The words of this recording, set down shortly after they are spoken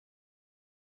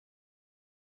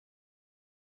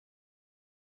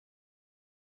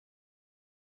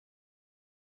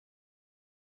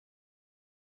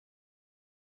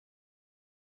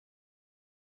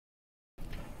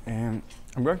I'm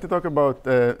going to talk about,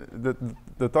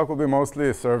 the talk will be mostly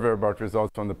a survey about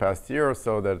results from the past year or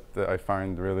so that I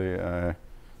find really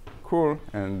cool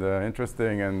and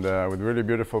interesting and with really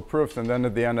beautiful proofs. And then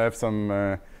at the end I have some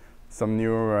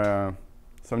new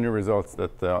results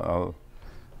that I'll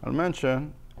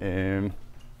mention. What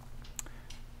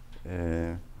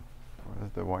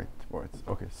is the whiteboards?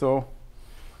 Okay, so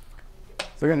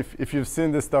again, if you've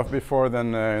seen this stuff before,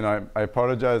 then I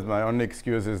apologize. My only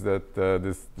excuse is that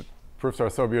these proofs are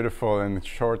so beautiful and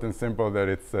short and simple that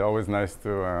it's always nice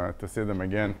to see them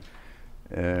again.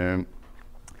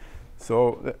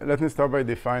 So let me start by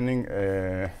defining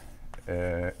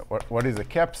what is a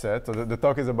cap set. So the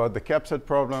talk is about the cap set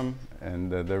problem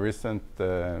and the recent,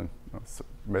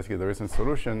 basically the recent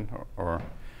solution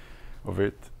of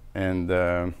it and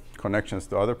connections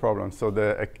to other problems. So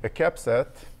a cap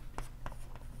set,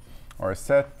 or a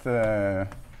set,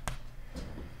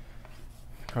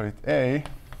 call it A,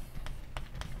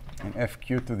 and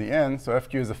fq to the n. So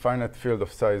fq is a finite field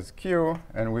of size q,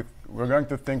 and we're going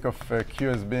to think of q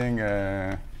as being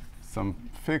some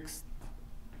fixed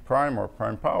prime or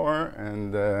prime power,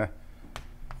 and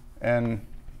n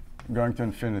going to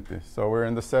infinity. So we're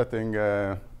in the setting,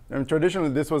 and traditionally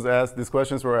these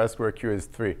questions were asked where q is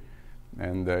 3.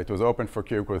 And it was open for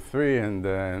q equals 3, and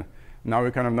now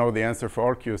we kind of know the answer for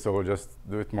all q, so we'll just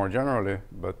do it more generally.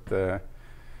 But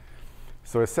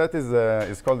so a set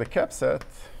is called a cap set.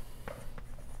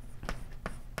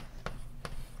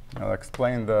 I'll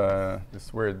explain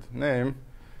this weird name.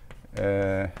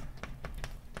 If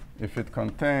it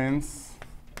contains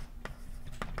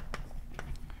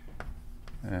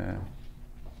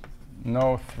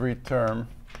no 3-term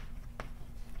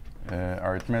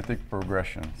arithmetic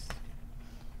progressions.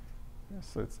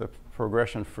 So it's a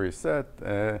progression-free set.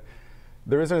 The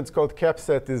reason it's called cap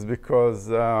set is because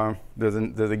there's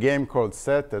a game called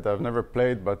Set that I've never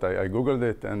played, but I Googled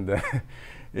it, and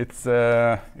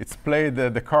it's played.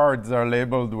 The cards are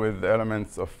labeled with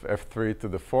elements of f3 to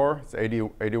the 4. It's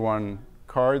 81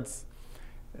 cards,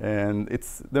 and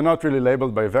they're not really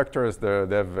labeled by vectors.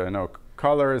 They have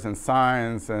colors and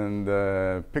signs and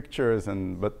pictures,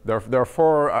 but there are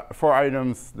four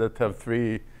items that have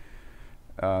 3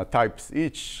 types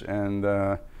each, and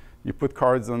you put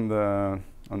cards on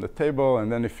the table,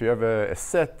 and then if you have a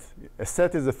set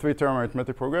is a 3-term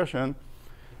arithmetic progression,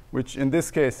 which in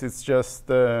this case it's just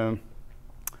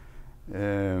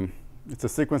it's a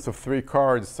sequence of 3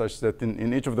 cards such that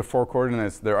in each of the 4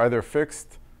 coordinates they're either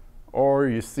fixed or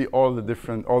you see all the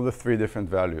 3 different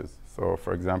values. So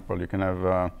for example, you can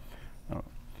have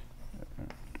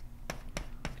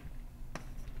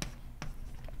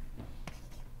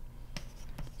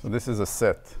so this is a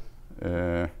set,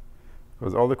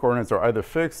 because all the coordinates are either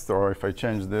fixed, or if I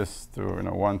change this to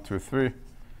 1, 2, 3,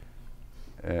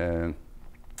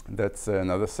 that's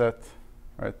another set,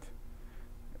 right?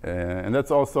 And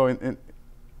that's also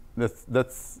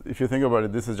that's if you think about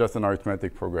it, this is just an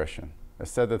arithmetic progression. A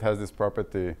set that has this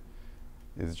property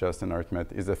is just a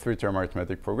 3-term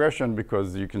arithmetic progression,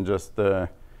 because you can just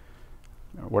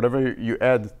whatever you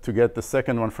add to get the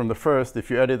second one from the first, if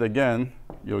you add it again,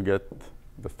 you'll get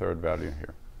the third value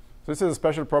here. So this is a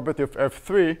special property of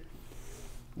f3,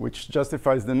 which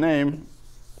justifies the name.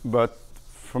 But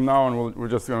from now on, we're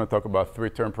just going to talk about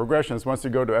 3-term progressions. Once you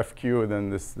go to fq, then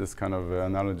this kind of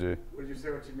analogy. Would you say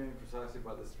what you mean precisely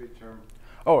about this 3-term?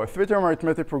 Oh, a 3-term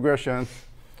arithmetic progression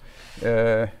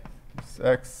is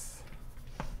x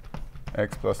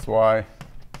plus y,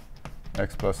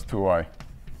 x plus 2y.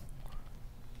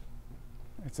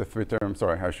 It's a 3-term.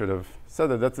 Sorry, I should have said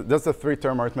that. That's a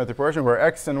 3-term arithmetic progression where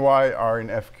x and y are in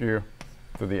fq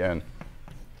to the n.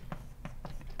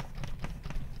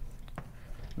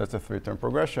 That's a 3-term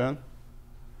progression.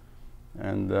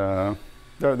 And there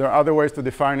are other ways to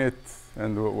define it,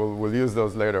 and we'll use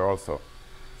those later also.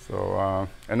 So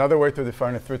another way to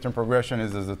define a 3-term progression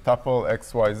is as a tuple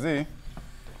x, y, z,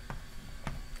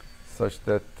 such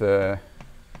that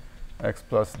x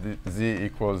plus z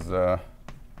equals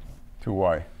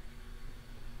 2y.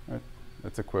 Right?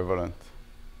 That's equivalent.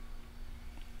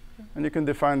 And you can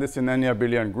define this in any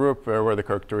abelian group where the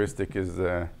characteristic is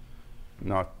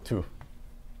not 2.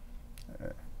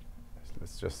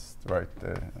 Let's just write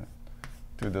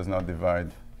 2 does not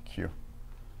divide q.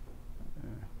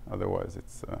 Otherwise,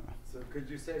 it's... So could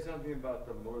you say something about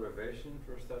the motivation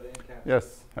for studying cap?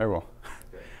 Yes, I will.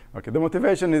 Okay, the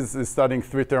motivation is studying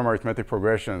 3-term arithmetic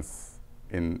progressions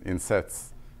in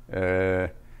sets.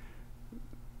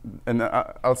 And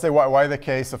I'll say why the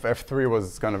case of f3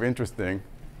 was kind of interesting.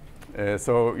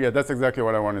 So yeah, that's exactly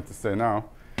what I wanted to say now.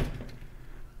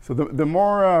 So the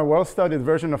more well-studied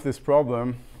version of this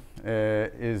problem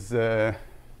is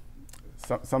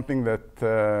something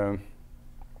that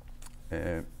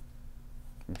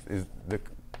is the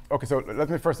okay. So let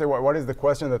me first say what is the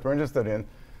question that we're interested in.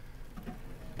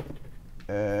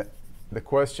 The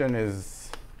question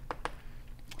is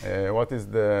what is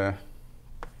the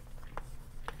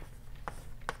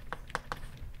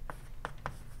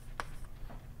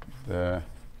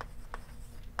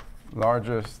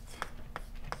largest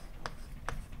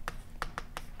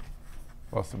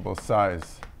possible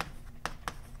size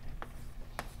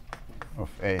of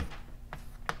A.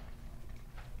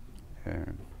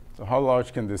 So how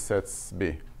large can these sets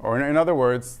be? Or in other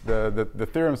words, the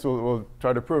theorems will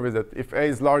try to prove is that if A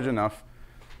is large enough,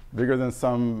 bigger than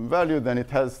some value, then it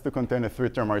has to contain a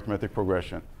 3-term arithmetic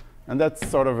progression. And that's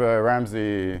sort of a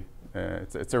Ramsey,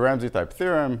 it's a Ramsey type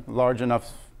theorem. Large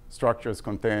enough structures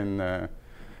contain,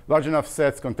 large enough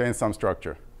sets contain some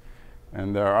structure.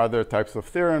 And there are other types of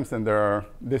theorems, and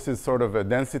this is sort of a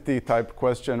density type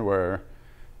question where,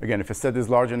 again, if a set is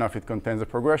large enough, it contains a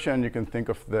progression. You can think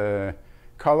of the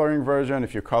coloring version.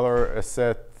 If you color a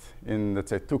set in, let's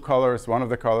say, 2 colors, one of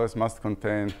the colors must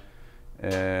contain,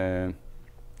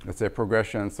 let's say,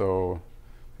 progression. So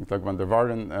things like Van der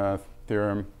Waarden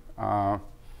theorem.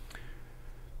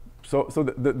 So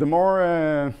the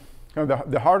more, kind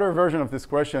of the harder version of this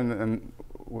question, and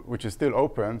which is still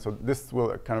open, so this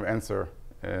will kind of answer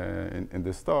in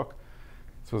this talk.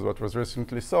 This was what was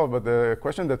recently solved, but the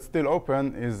question that's still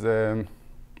open is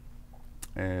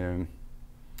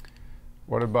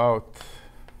what about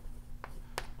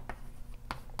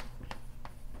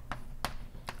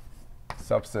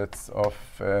subsets of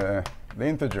the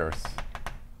integers?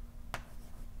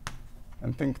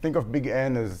 And think of big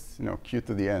N as q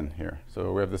to the n here.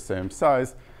 So we have the same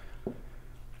size.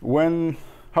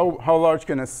 How large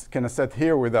can a set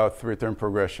here without 3-term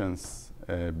progressions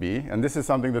be? And this is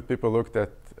something that people looked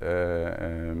at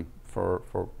for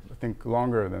I think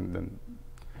longer than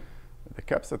the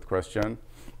cap set question.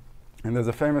 And there's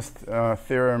a famous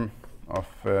theorem of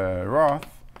Roth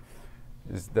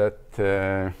is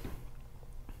that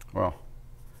well,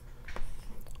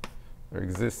 there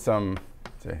exists some,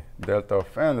 say, delta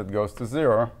of n that goes to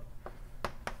 0,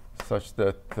 such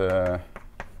that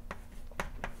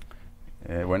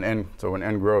when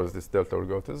n grows, this delta will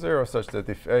go to 0, such that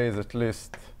if A is at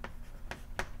least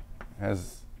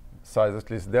has size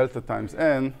at least delta times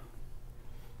n,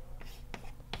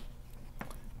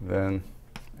 then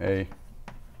A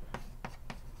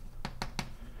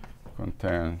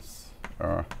contains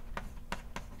a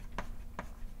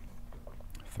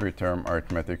 3-term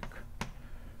arithmetic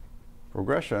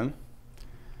progression.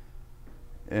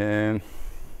 And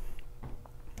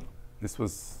this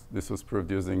was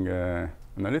proved using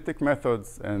analytic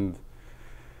methods, and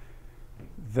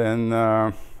then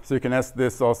so you can ask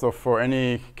this also for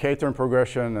any k-term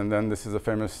progression, and then this is a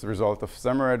famous result of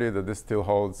Semeredy that this still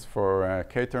holds for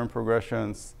k-term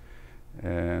progressions.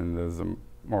 And there's a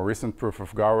more recent proof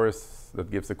of Gowers that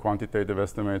gives the quantitative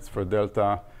estimates for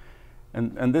delta.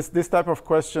 And this type of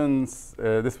questions,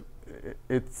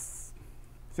 it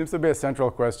seems to be a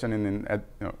central question in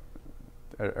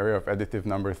area of additive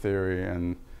number theory,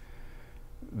 and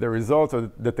the results,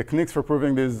 or the techniques for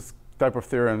proving these type of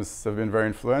theorems have been very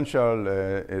influential.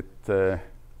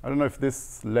 I don't know if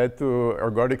this led to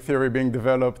ergodic theory being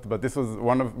developed, but this was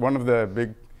one of the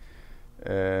big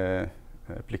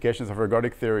applications of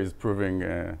ergodic theory is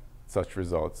proving such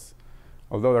results.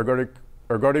 Although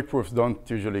ergodic proofs don't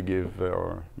usually give,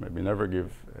 or maybe never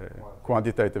give,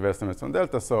 quantitative estimates on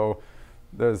delta. So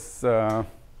there's,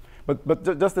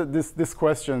 but just that this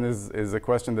question is a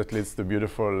question that leads to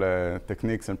beautiful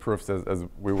techniques and proofs, as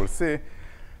we will see.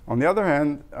 On the other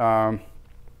hand,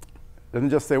 let me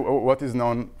just say what is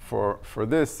known for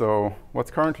this. So what's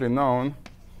currently known,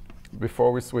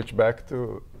 before we switch back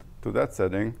to that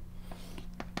setting.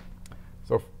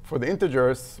 So for the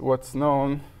integers, what's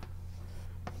known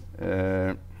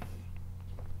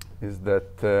is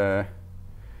that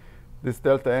this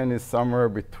delta n is somewhere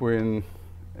between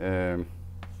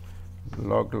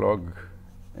log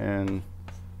n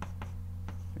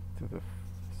to the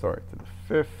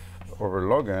fifth over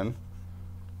log n.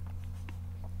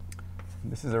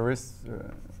 This is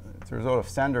it's a result of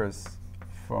Sanders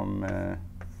from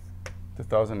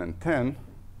 2010,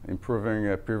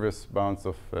 improving previous bounds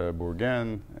of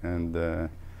Bourgain and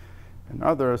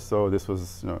others. So this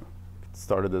was, it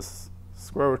started as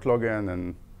square root log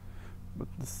n, but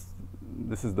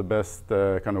this is the best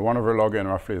kind of 1 over log n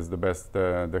roughly is the best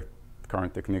the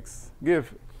current techniques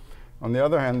give. On the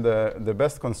other hand, the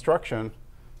best construction.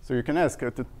 So you can ask,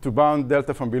 to bound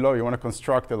delta from below, you want to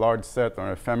construct a large set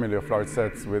or a family of large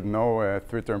sets with no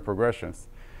 3-term progressions.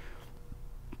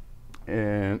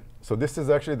 And so this is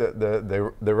actually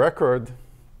the record,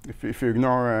 if you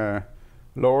ignore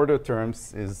low order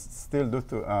terms, is still due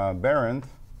to Behrend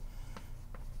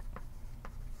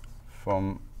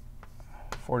from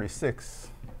 46.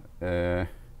 This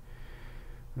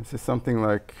is something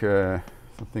like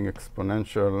something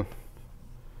exponential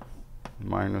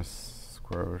minus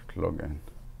square root log n.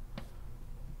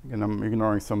 Again, I'm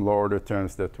ignoring some low order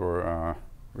terms that were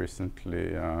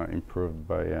recently improved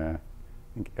by I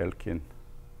think Elkin.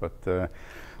 But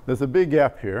there's a big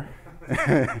gap here.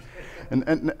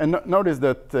 and notice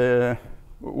that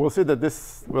we'll see that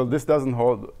this doesn't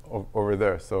hold over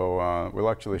there. So we'll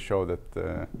actually show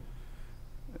that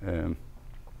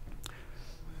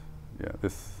yeah,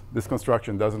 this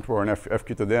construction doesn't work in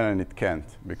FQ to the n, and it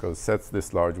can't, because sets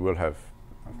this large will have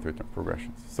three-term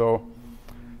progressions. So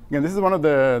again, this is one of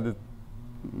the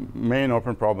main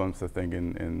open problems, I think,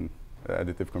 in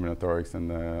additive combinatorics,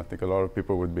 and I think a lot of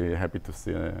people would be happy to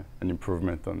see an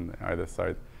improvement on either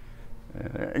side.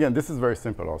 Again, this is very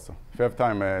simple also. If you have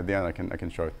time at the end, I can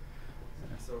show it.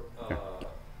 So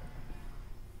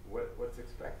what's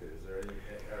expected? Is there any,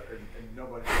 and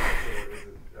nobody knows, is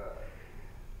it,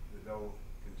 there's no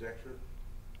conjecture?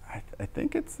 I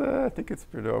think it's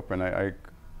pretty open. I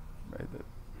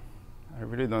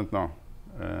really don't know.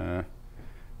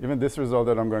 Even this result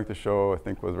that I'm going to show, I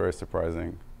think, was very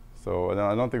surprising. So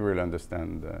I don't think we really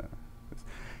understand this.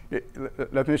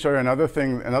 Let me show you another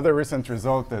thing, another recent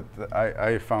result that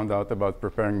I found out about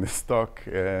preparing this talk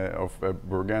of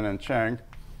Bourgain and Chang.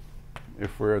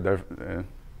 If we're there,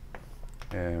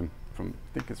 from,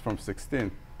 I think it's from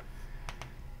 16,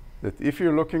 that if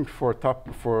you're looking for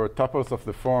tuples of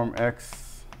the form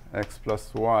x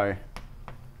plus y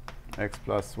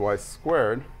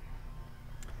squared,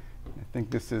 I think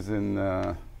this is in,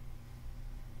 I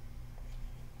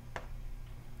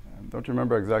don't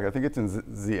remember exactly. I think it's in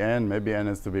Zn. Maybe n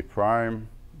has to be prime.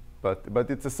 But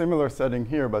it's a similar setting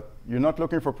here. But you're not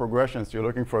looking for progressions. You're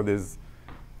looking for these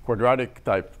quadratic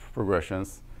type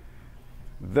progressions.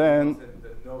 Then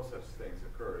that no such things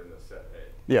occur in the set A.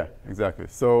 Yeah, exactly.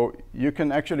 So you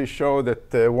can actually show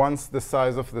that once the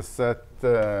size of the set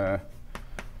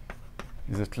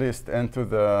is at least n to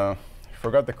the, I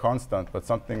forgot the constant, but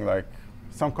something like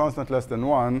some constant less than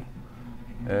 1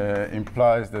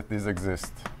 implies that these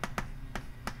exist.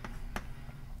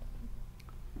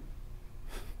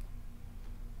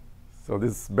 So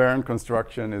this Behrend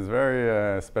construction is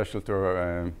very special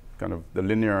to kind of the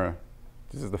linear.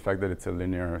 This is the fact that it's a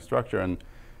linear structure, and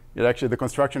it actually the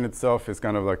construction itself is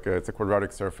kind of like it's a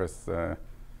quadratic surface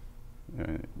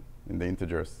in the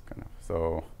integers, kind of.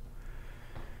 So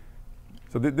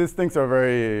these things are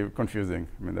very confusing.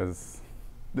 I mean, this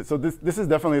is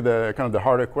definitely the kind of the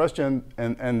harder question,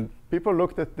 and people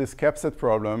looked at this capset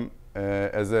problem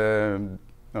as a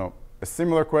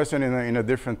similar question in a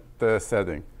different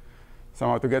setting,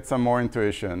 somehow to get some more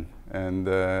intuition and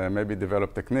maybe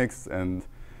develop techniques and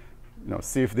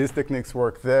see if these techniques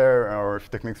work there or if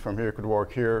techniques from here could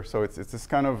work here. So it's this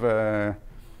kind of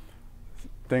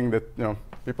thing that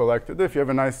people like to do. If you have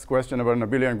a nice question about an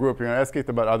abelian group, you can ask it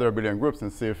about other abelian groups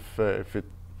and see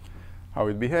how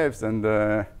it behaves. And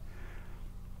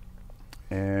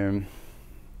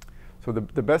so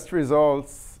the best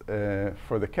results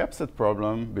for the capset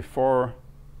problem before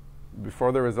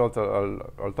the results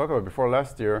I'll talk about before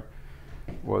last year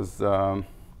was so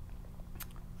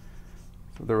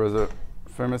there was a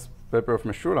famous paper of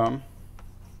Meshulam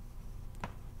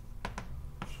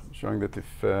showing that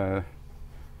if A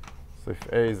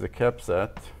is a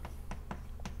capset,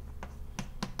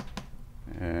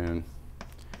 and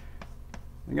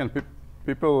again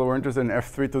people were interested in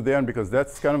F3 to the n because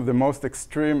that's kind of the most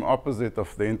extreme opposite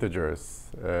of the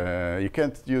integers. You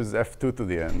can't use F2 to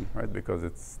the n, right?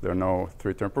 Because there are no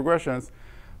three-term progressions.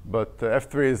 But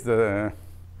F3 is the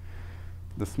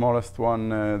smallest one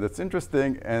that's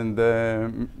interesting. And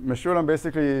Meshulam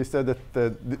basically said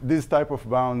that these type of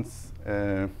bounds,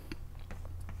 I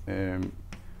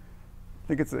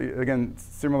think it's, again,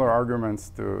 similar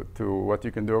arguments to what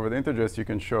you can do over the integers. You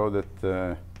can show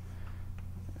that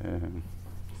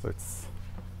so it's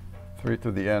 3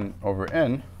 to the n over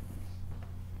n,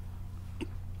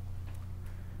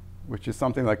 which is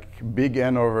something like big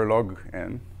N over log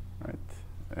n, right?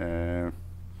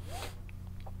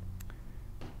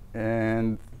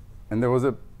 And there was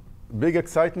a big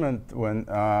excitement when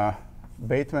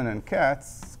Bateman and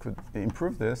Katz could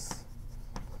improve this.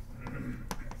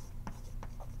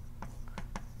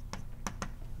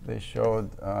 They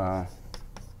showed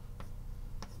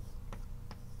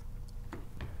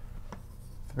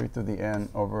 3 to the n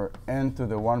over n to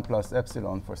the 1 plus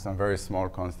epsilon for some very small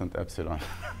constant epsilon.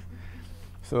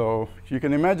 So you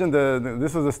can imagine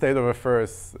this was the state of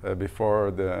affairs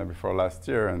before last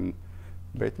year, and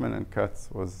Bateman and Katz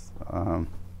was.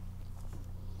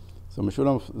 So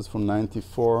Meshulam is from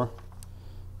 '94.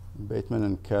 Bateman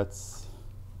and Katz.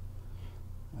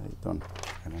 I don't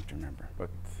remember, but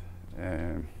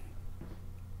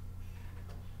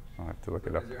I'll have to look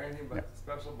it up. Is there anything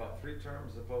special about 3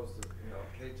 terms opposed to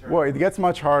K terms? Well, it gets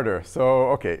much harder.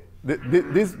 So okay,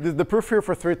 the proof here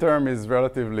for 3 term is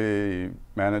relatively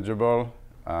manageable.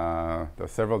 There are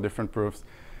several different proofs.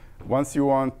 Once you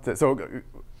want,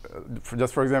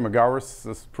 just for example,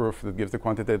 Gauer's proof that gives the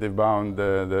quantitative bound,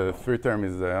 the 3 term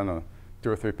is I don't know, 2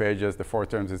 or 3 pages. The 4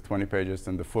 terms is 20 pages,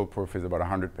 and the full proof is about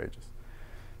 100 pages.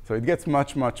 So it gets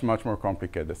much more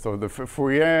complicated. So the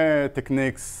Fourier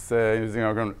techniques using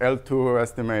L2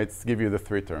 estimates give you the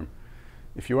 3 term.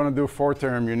 If you want to do 4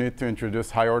 term, you need to introduce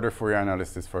high order Fourier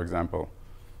analysis, for example,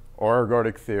 or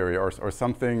ergodic theory, or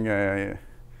something.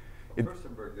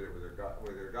 Furstenberg did it with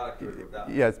ergodic theory without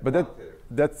yes, but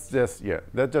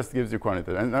that just gives you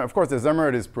quantitative. And of course, the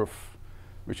Zemerad proof,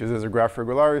 which is a graph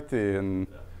regularity, and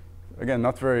again,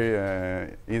 not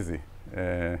very easy.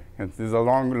 And these are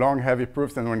long, heavy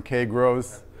proofs, and when K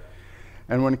grows,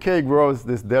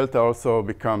 this delta also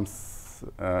becomes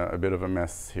a bit of a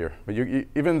mess here. But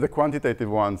even the quantitative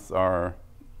ones are,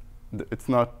 it's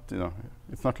not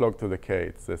log to the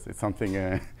K. It's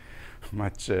something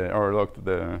much or log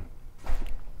to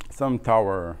some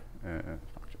tower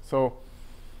function. So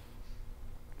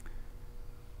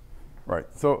right.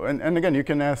 So and again, you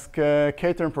can ask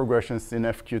K-term progressions in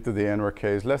FQ to the n where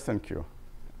K is less than Q.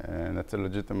 And that's a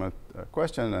legitimate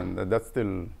question, and that's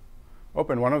still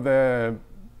open. One of the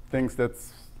things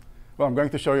I'm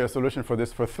going to show you a solution for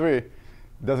this for 3. It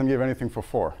doesn't give anything for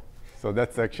 4. So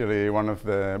that's actually one of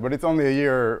the, but it's only a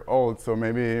year old, so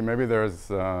maybe there's,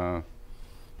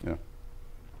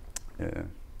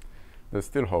 there's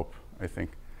still hope, I think.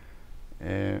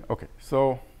 Okay,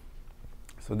 so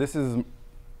this is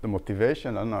the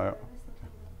motivation. I don't know.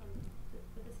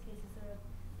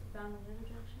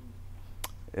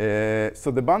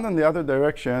 So the bound in the other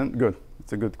direction, good.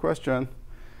 It's a good question.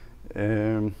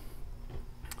 So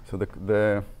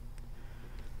the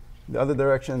other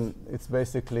direction, it's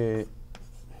basically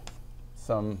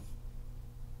some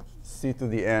C to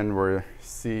the n where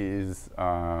C is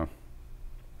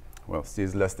C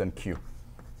is less than Q.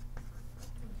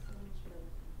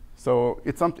 So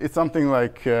it's something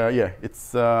like it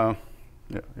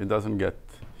doesn't get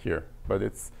here, but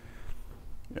it's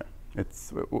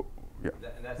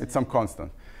some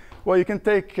constant. Well, you can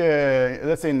take,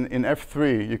 let's say in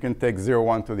F3, you can take 0,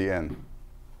 1 to the n.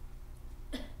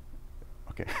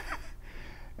 Okay.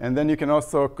 And then you can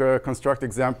also construct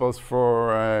examples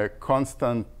for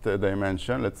constant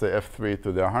dimension, let's say F3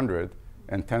 to the 100,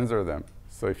 and tensor them.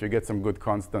 So if you get some good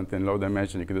constant in low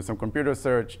dimension, you can do some computer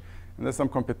search. And there's some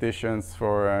competitions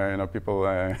for people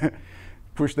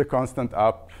push the constant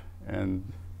up, and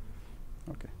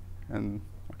okay.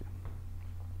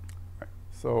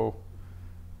 So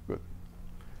good.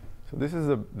 So this is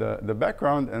the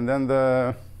background, and then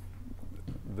the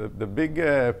big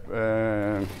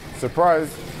surprise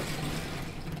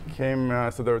came.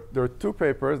 So there are 2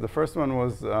 papers. The first one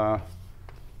was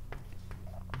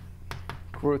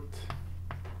Krut,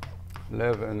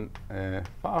 Lev, and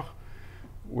Pach,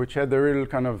 which had a real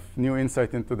kind of new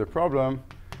insight into the problem,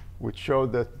 which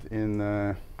showed that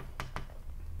in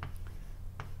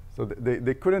so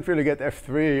they couldn't really get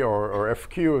F3 or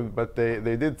FQ, but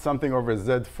they did something over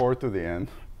Z4 to the n.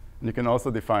 And you can also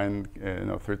define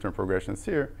 3-term progressions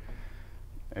here.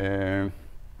 A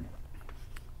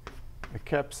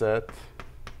cap set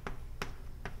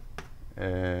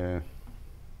A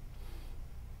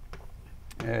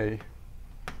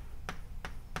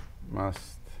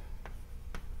must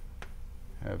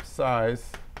have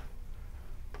size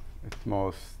at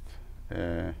most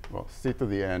C to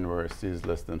the n, where C is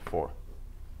less than 4.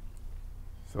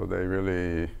 So they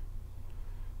really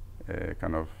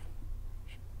kind of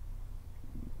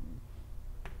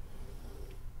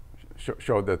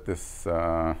showed that this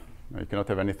you cannot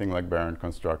have anything like Barron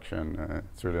construction.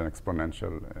 It's really an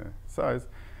exponential size.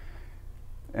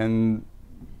 And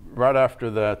right after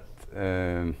that,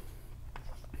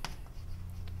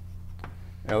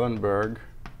 Ellenberg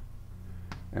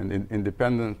and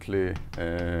independently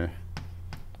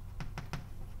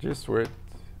Discrete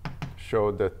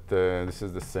showed that this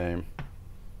is the same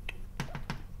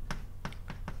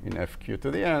in FQ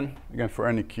to the n. Again, for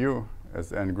any q,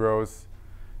 as n grows,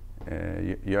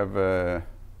 you have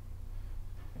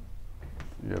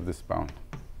this bound.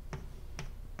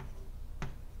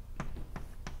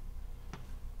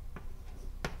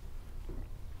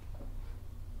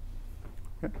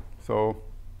 So,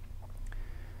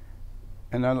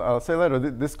 and I'll say later,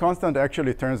 this constant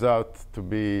actually turns out to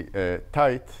be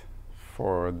tight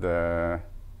for a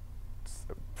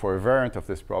variant of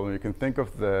this problem. You can think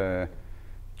of the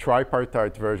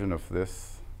tripartite version of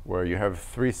this, where you have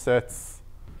three sets.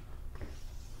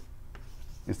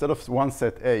 Instead of one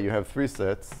set A, you have three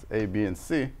sets, A, B, and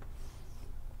C.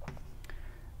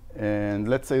 And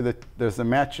let's say that there's a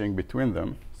matching between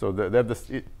them. So they have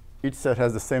this, each set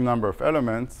has the same number of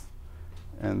elements,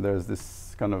 and there's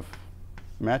this kind of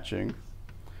matching,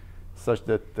 such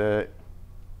that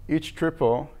each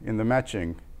triple in the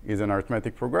matching is an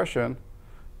arithmetic progression,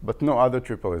 but no other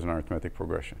triple is an arithmetic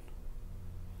progression.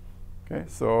 Okay,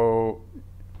 so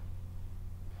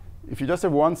if you just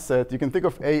have one set, you can think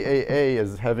of AAA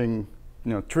as having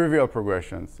trivial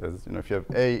progressions. As if you have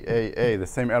AAA, the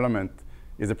same element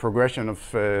is a progression of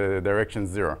direction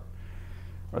 0.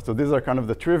 Right, so these are kind of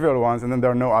the trivial ones, and then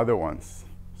there are no other ones.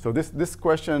 So this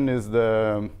question is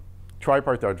the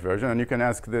tripartite version, and you can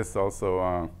ask this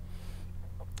also.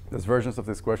 There's versions of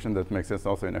this question that make sense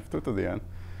also in F2 to the n.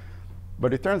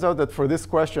 But it turns out that for this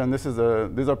question, these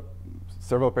are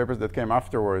several papers that came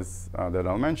afterwards that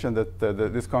I'll mention, that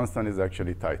this constant is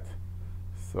actually tight.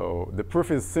 So the proof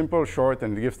is simple, short,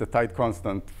 and it gives the tight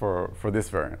constant for this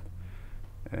variant.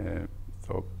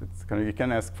 So it's you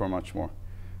can ask for much more.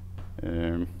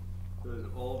 Does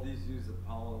all of these use the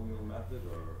polynomial method,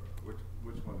 or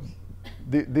which ones?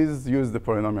 These use the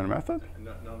polynomial method.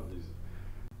 None of these.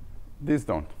 These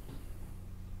don't.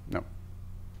 No.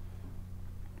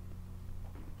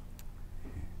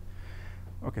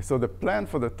 OK, so the plan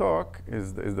for the talk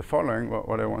is the following.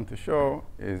 What I want to show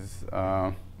is,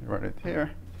 write it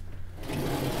here.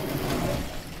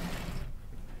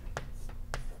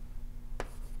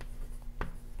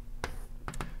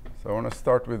 So I want to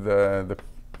start with the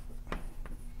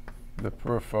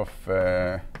proof of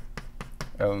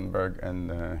Ellenberg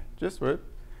and Discrete.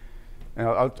 And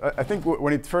I think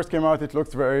when it first came out, it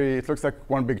looks like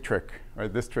one big trick,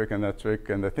 right? This trick and that trick.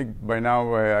 And I think by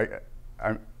now,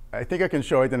 I think I can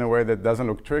show it in a way that doesn't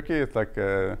look tricky. It's like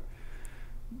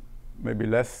maybe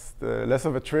less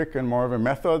of a trick and more of a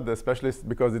method, especially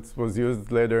because it was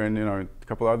used later in a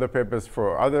couple other papers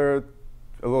for a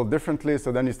little differently.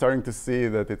 So then you're starting to see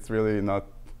that it's really not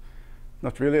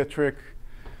really a trick.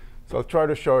 So I'll try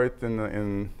to show it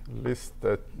in least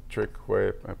a trick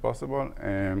way possible.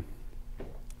 And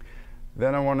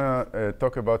then I want to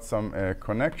talk about some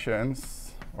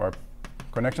connections or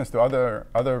connections to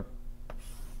other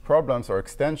problems or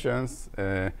extensions.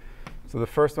 So the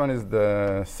first one is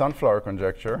the sunflower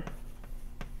conjecture.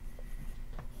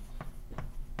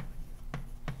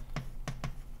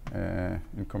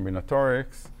 In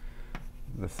combinatorics.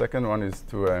 The second one is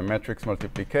to matrix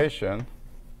multiplication.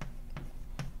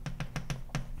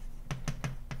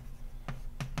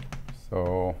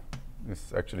 So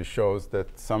this actually shows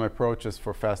that some approaches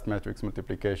for fast matrix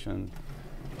multiplication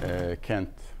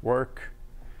can't work.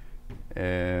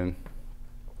 And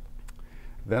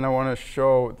then I want to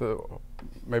show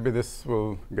maybe this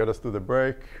will get us to the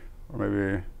break, or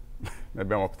maybe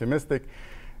I'm optimistic.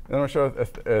 Then I want to show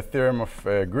a theorem of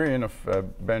Green, of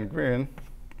Ben Green,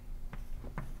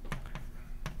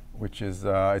 which is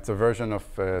it's a version of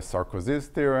Sarkozy's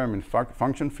theorem in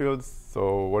function fields.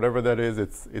 So whatever that is,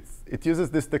 it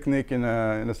uses this technique in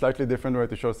a slightly different way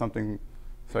to show something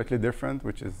slightly different,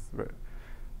 which is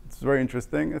it's very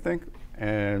interesting, I think.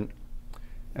 And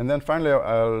then finally,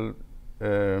 I'll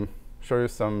show you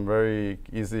some very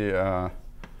easy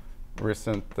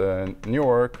recent new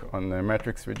work on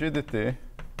matrix rigidity.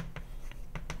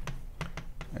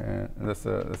 And that's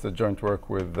a joint work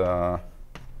with Ben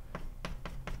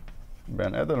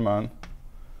Edelman,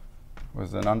 who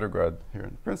was an undergrad here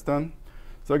in Princeton.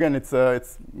 So again, it's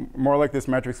more like this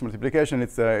matrix multiplication.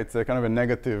 It's a kind of a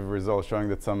negative result showing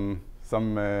that some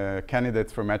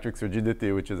candidates for matrix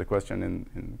rigidity, which is a question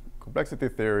in complexity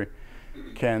theory,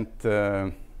 can't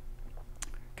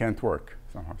work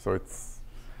somehow. So it's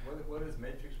what is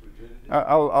matrix rigidity?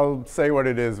 I'll say what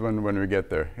it is when we get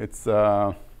there. It's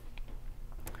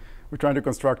we're trying to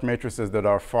construct matrices that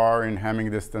are far in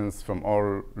Hamming distance from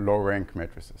all low-rank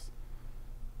matrices.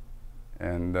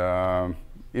 And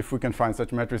if we can find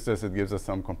such matrices, it gives us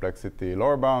some complexity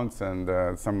lower bounds, and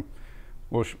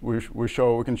we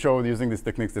can show using these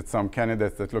techniques that some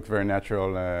candidates that look very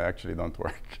natural actually don't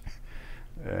work.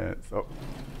 All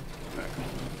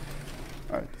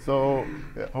right, so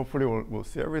yeah, hopefully we'll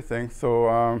see everything.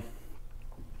 So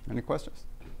any questions?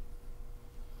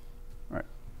 All right.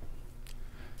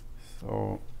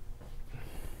 So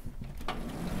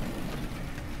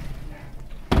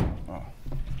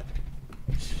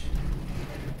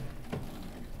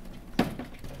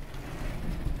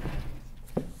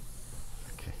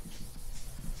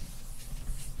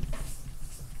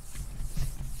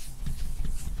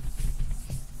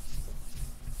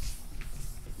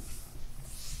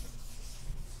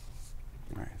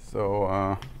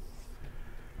So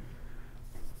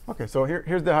okay, so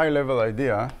here's the high-level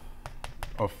idea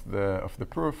of the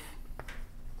proof.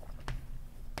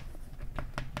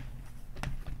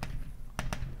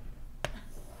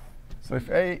 So if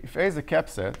A is a cap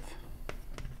set,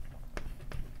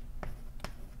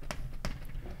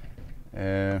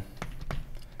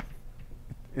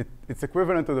 it's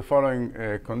equivalent to the following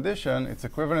condition. It's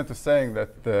equivalent to saying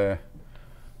that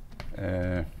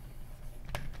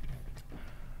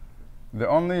the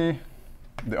only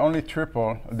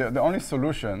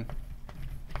solution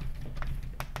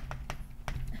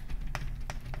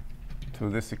to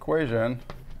this equation,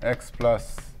 x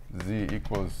plus z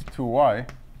equals 2y,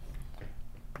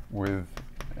 with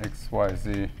x, y,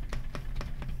 z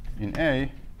in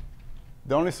A,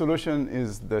 the only solution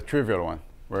is the trivial one,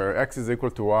 where x is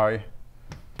equal to y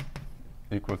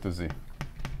equal to z.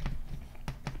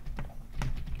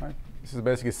 Right? This is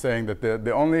basically saying that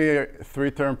the only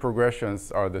three-term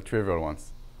progressions are the trivial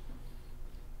ones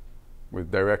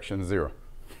with direction 0.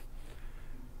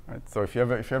 Right? So if you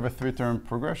have a three-term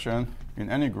progression in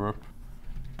any group,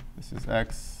 this is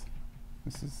x,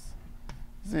 this is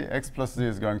z, x plus z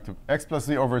is going to, x plus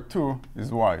z over 2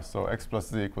 is y, so x plus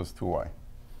z equals 2y.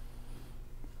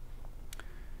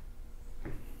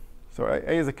 So A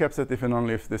is a cap set if and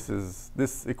only if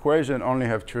this equation only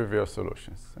have trivial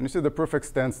solutions. And you see the proof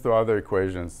extends to other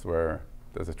equations where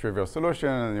there's a trivial solution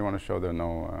and you want to show there are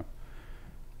no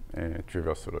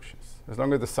trivial solutions. As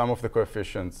long as the sum of the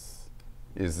coefficients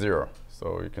is 0.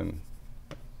 So you can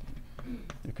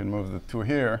move the 2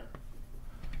 here.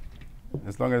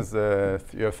 As long as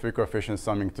you have three coefficients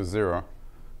summing to 0,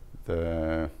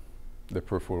 the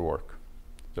proof will work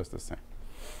just the same.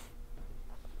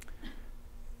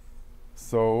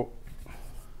 So,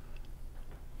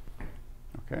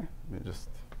 okay, let me just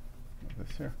put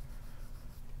this here.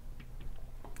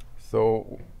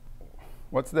 So,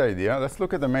 what's the idea? Let's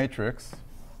look at the matrix.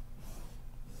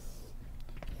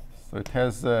 So it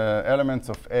has elements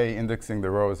of A indexing the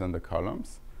rows and the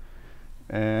columns.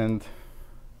 And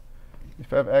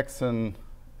if I have x and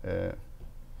let's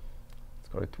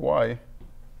call it y,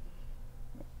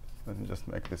 let me just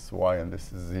make this y and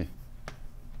this is z,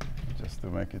 just to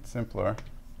make it simpler.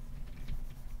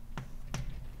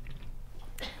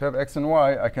 If I have x and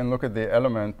y, I can look at the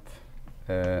element.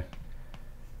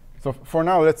 So for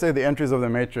now, let's say the entries of the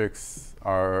matrix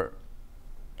are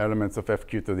elements of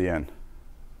fq to the n.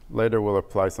 Later, we'll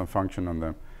apply some function on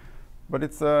them. But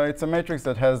it's a matrix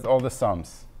that has all the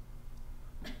sums,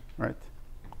 right?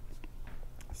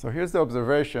 So here's the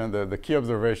observation. The key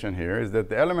observation here is that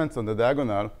the elements on the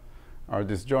diagonal are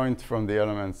disjoint from the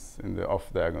elements in the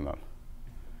off diagonal.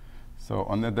 So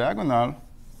on the diagonal,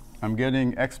 I'm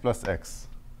getting x plus x,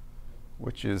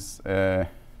 which is an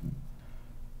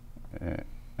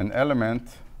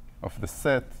element of the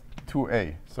set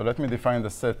 2a. So let me define the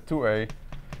set 2a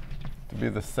to be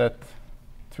the set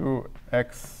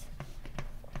 2x,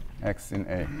 x in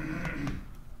A.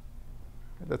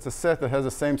 That's a set that has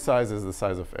the same size as the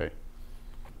size of A.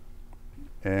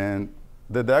 And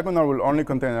the diagonal will only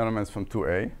contain elements from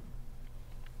 2A.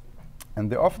 And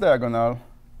the off-diagonal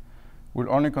will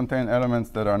only contain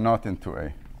elements that are not in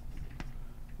 2A,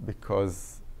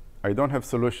 because I don't have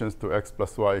solutions to x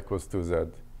plus y equals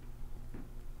 2z.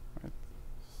 Right?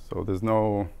 So there's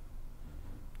no,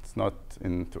 it's not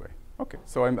in 2A. OK,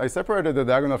 so I separated the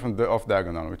diagonal from the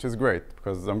off-diagonal, which is great,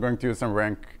 because I'm going to use some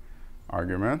rank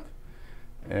argument.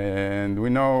 And we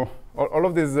know all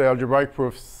of these algebraic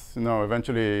proofs,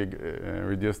 eventually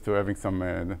reduce to having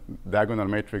some diagonal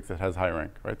matrix that has high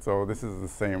rank, right? So this is the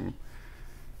same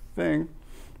thing.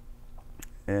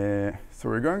 So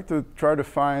we're going to try to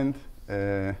find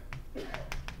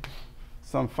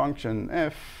some function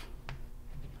f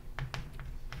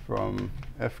from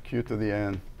fq to the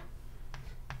n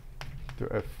to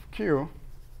fq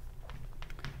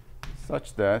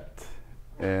such that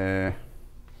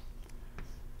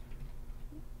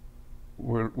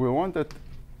we want that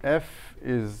f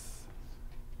is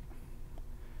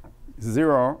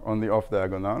 0 on the off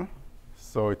diagonal,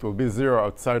 so it will be 0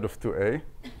 outside of 2a.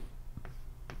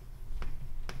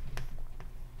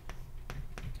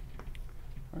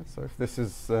 Right, so if this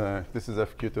is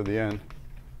fq to the n,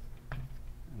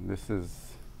 and this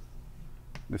is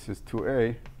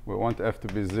 2a, we want f to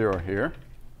be 0 here,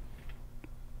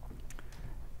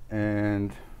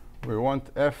 and we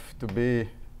want f to be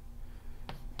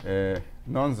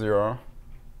non-zero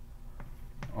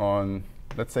on,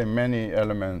 let's say, many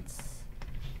elements,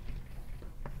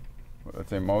 let's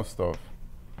say most of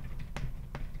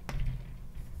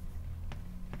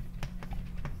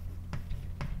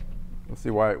see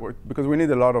why. Because we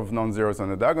need a lot of non-zeros on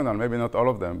the diagonal. Maybe not all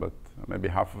of them, but maybe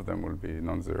half of them will be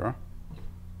non-zero.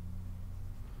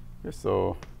 Okay,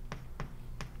 so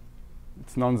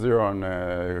it's non-zero on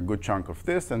a good chunk of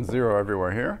this, and 0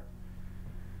 everywhere here.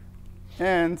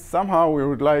 And somehow we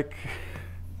would like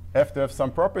f to have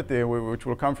some property, which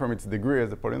will come from its degree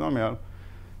as a polynomial,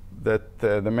 that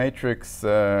the matrix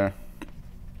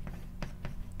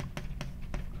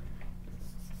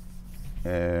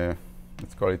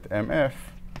let's call it MF.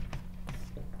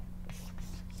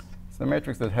 It's the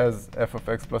matrix that has f of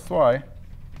x plus y.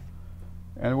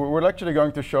 And we're actually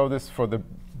going to show this for the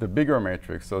bigger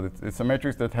matrix. So it's a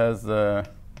matrix that has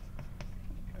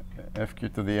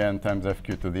fq to the n times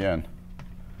fq to the n.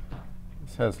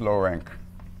 This has low rank.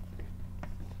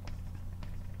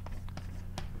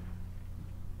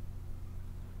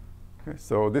 Okay,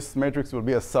 so this matrix will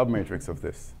be a submatrix of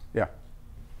this. Yeah?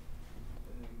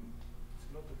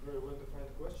 It's not a very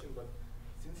well-defined question, but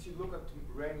since you look at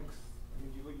ranks, I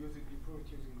mean, you prove it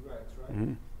using ranks, right?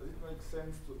 Mm-hmm. Does it make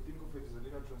sense to think of it as a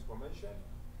linear transformation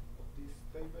of this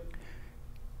table?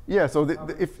 Yeah, so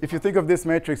if you think of this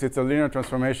matrix, it's a linear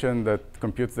transformation that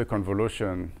computes the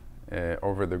convolution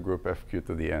over the group fq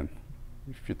to the n.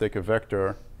 If you take a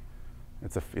vector, you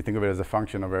think of it as a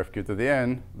function over fq to the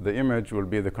n, the image will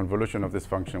be the convolution of this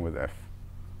function with f.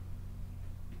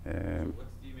 So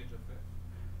what's the image of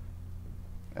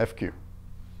f? fq. And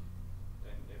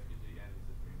fq to the n is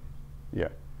the prime.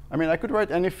 Yeah. I mean, I could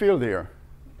write any field here,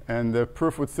 and the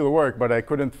proof would still work, but I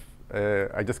couldn't.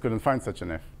 I just couldn't find such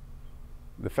an f.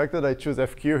 The fact that I choose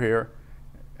fq here,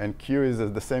 and q is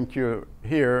the same q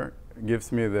here,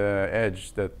 gives me the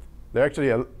edge that they're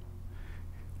actually.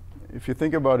 If you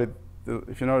think about it,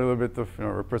 if you know a little bit of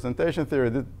representation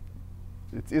theory,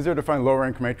 it's easier to find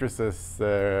low-rank matrices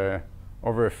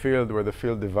over a field where the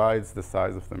field divides the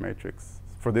size of the matrix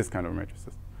for this kind of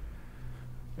matrices.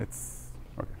 It's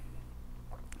okay.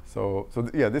 So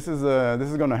yeah, this is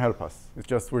going to help us. It's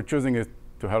just we're choosing it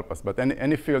to help us. But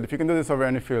any field, if you can do this over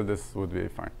any field, this would be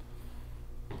fine.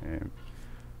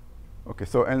 Okay.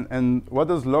 So and what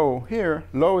does low here?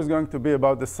 Low is going to be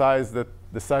about the size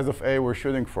of A we're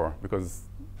shooting for, because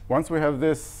once we have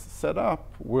this set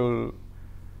up, we'll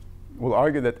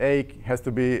argue that A has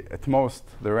to be at most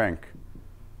the rank,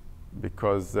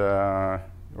 because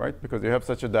because you have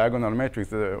such a diagonal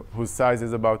matrix whose size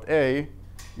is about A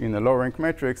in a low rank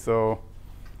matrix, so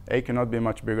A cannot be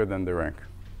much bigger than the rank.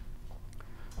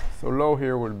 So low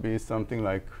here would be something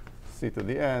like c to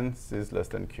the n, c is less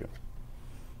than q.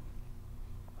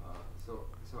 So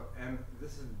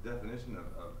this is the definition of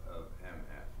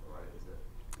MF, right? Is it?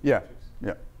 Yeah. Matrix?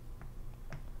 Yeah.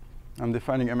 I'm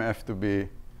defining MF to be.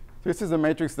 This is a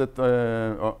matrix that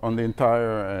on the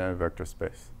entire vector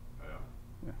space. Oh, yeah.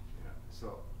 Yeah. Yeah.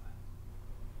 So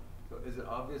is it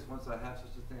obvious once I have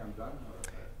such a thing, I'm done? Or,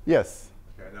 Yes.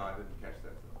 okay. No, I didn't catch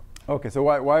that. Okay. So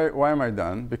why am I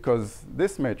done? Because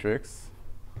this matrix.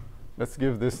 Let's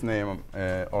give this name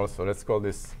also. Let's call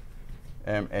this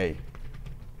MA.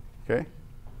 Okay.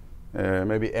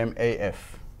 Maybe MAF.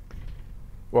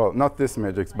 Well, not this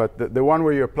matrix, but the one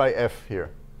where you apply f here.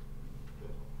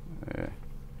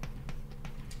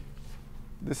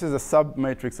 This is a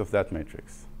submatrix of that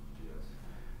matrix. Yes.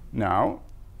 Now,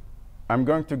 I'm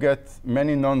going to get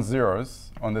many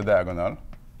non-zeros on the diagonal.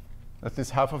 At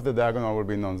least half of the diagonal will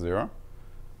be non-zero.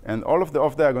 And all of the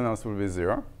off-diagonals will be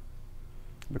 0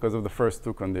 because of the first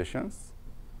two conditions.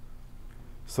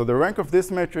 So the rank of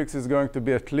this matrix is going to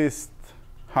be at least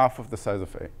half of the size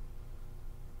of A.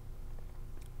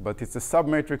 But it's a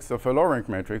submatrix of a low-rank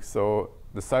matrix, so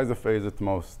the size of A is at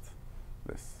most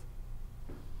this.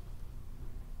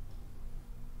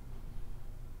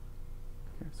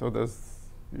 Okay, so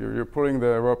you're pulling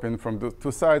the rope in from the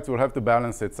two sides. We'll have to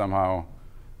balance it somehow.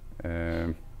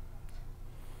 Okay.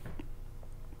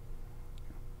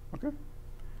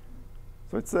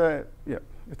 So it's yeah.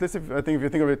 At least I think if you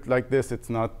think of it like this, it's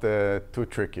not too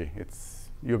tricky.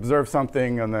 You observe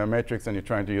something on the matrix and you're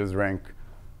trying to use rank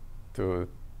to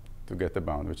get the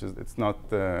bound, which is it's not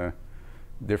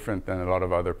different than a lot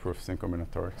of other proofs in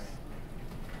combinatorics.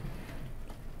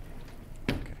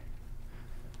 Okay.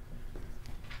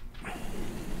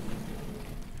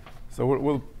 So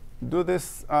we'll do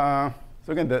this. So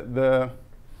again, the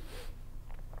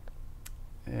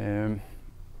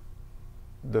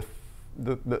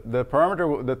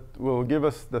parameter that will give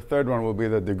us the third one will be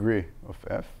the degree of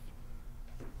f.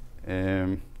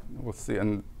 We'll see,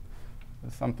 and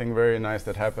there's something very nice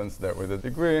that happens there with the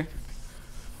degree.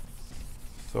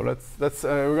 So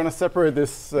we're going to separate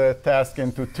this task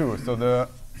into two. So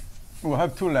we'll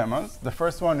have two lemmas. The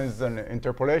first one is an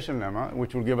interpolation lemma,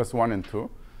 which will give us 1 and 2.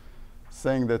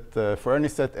 saying that for any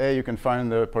set A, you can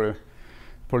find a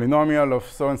polynomial of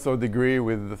so-and-so degree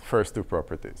with the first two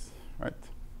properties, right?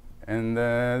 And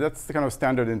that's the kind of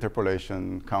standard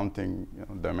interpolation, counting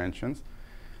dimensions.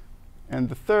 And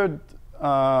the third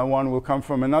one will come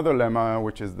from another lemma,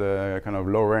 which is the kind of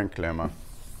low-rank lemma.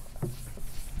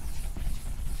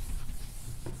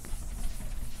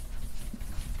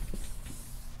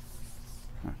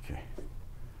 OK.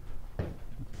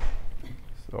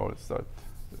 So let's start.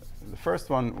 The first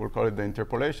one, we'll call it the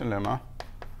interpolation lemma.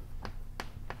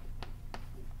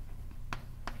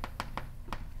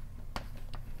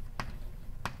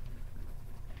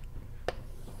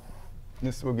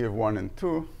 This will give 1 and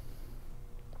 2.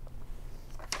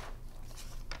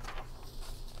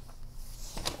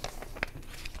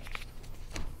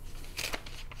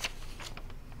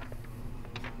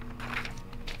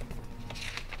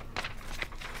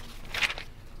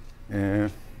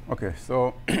 OK,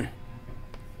 so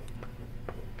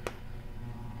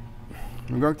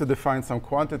I'm going to define some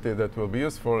quantity that will be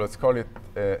useful. Let's call it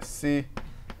C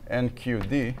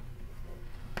NQD.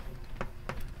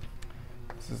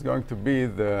 This is going to be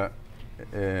the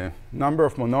number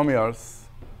of monomials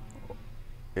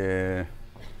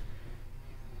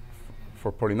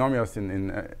for polynomials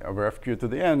in over FQ to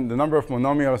the n, the number of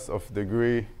monomials of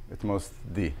degree at most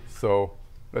d. So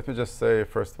let me just say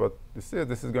first what this is.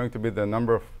 This is going to be the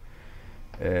number of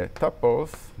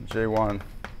tuples, j1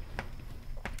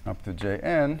 up to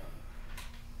jn,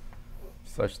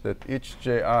 such that each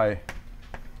ji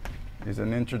is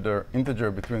an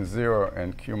integer between 0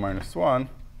 and q minus 1.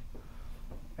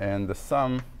 And the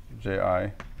sum ji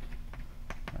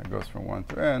goes from 1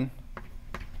 to n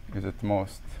is at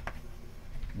most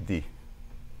d.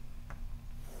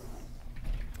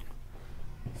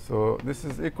 So this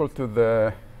is equal to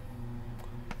the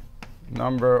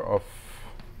number of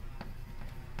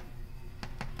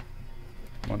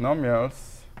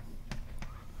monomials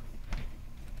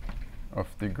of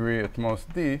degree at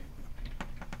most d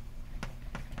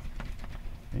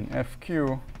in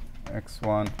fq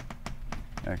x1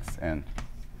 xn.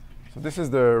 So this is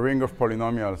the ring of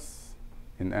polynomials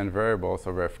in n variables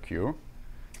over fq.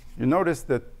 You notice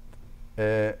that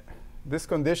this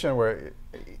condition where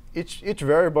each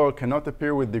variable cannot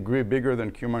appear with degree bigger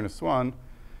than q minus 1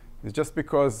 is just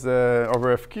because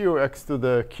over fq, x to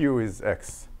the q is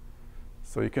x.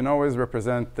 So you can always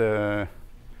represent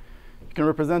you can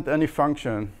represent any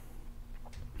function.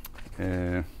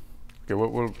 OK,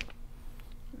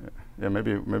 yeah,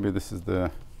 maybe this is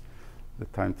the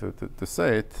time to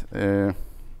say it.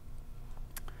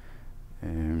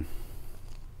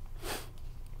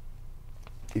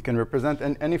 You can represent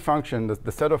any function,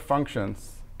 the set of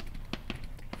functions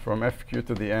from fq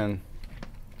to the n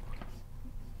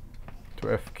to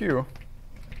fq.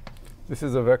 This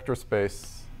is a vector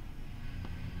space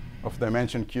of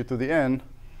dimension q to the n.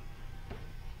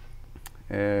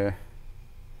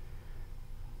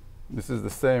 This is the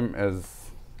same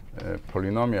as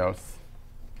polynomials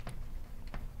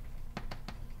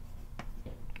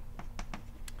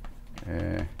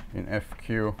in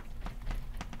fq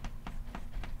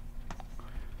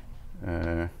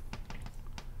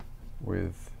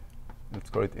with, let's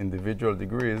call it individual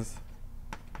degrees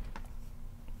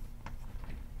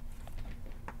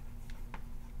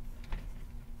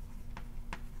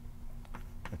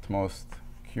at most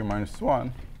q minus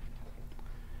 1.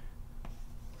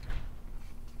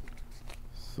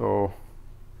 So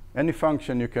any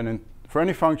function you can, for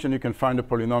any function you can find a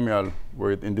polynomial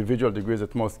with individual degrees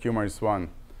at most q minus 1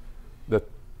 that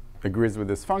agrees with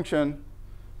this function,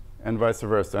 and vice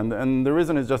versa. And the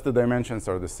reason is just the dimensions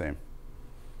are the same.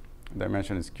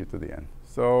 Dimension is q to the n.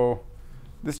 So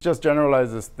this just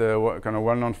generalizes the kind of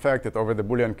well-known fact that over the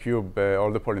Boolean cube,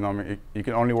 all the polynomials, you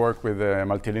can only work with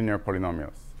multilinear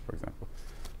polynomials, for example.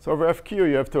 So over fq,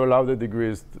 you have to allow the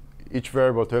degrees, each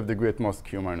variable to have degree at most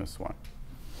q minus 1.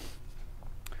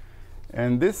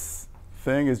 And this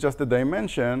thing is just the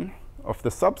dimension of the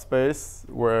subspace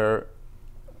where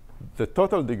the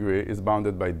total degree is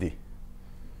bounded by d.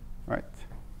 Right?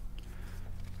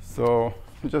 So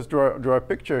just draw a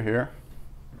picture here.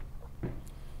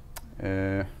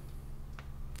 OK.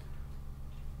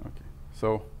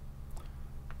 So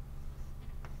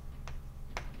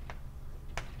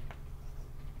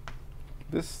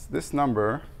this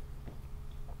number,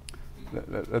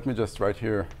 let me just write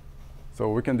here. So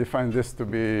we can define this to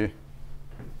be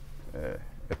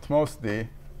at most d.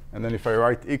 And then if I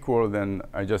write equal, then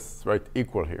I just write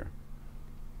equal here.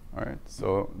 All right.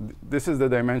 So this is the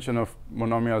dimension of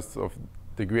monomials of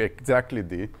degree exactly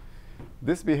d.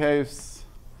 This behaves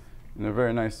in a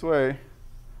very nice way.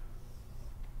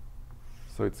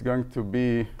 So it's going to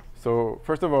be So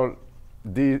first of all,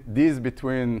 D is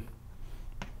between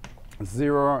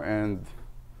 0 and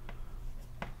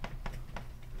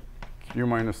q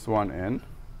minus 1n,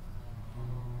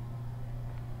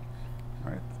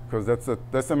 right? Because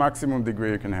that's the maximum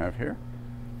degree you can have here.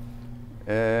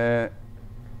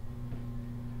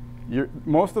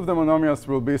 Most of the monomials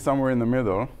will be somewhere in the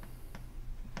middle,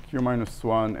 q minus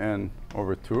 1n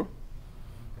over 2.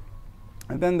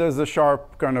 And then there's a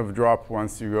sharp kind of drop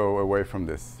once you go away from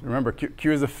this. Remember,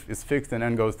 q is fixed and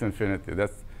n goes to infinity.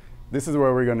 This is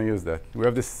where we're going to use that. We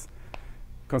have this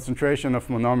concentration of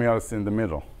monomials in the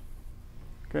middle.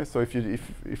 Okay, so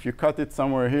if you cut it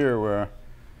somewhere here where,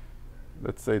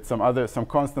 let's say it's some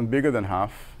constant bigger than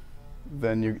half,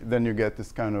 then you get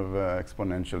this kind of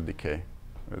exponential decay.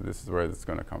 This is where it's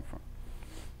going to come from.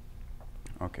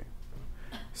 Okay,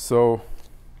 so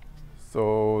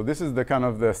this is the kind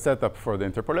of the setup for the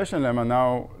interpolation lemma.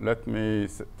 Now let me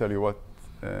tell you what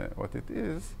it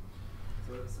is.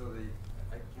 So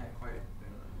I can't quite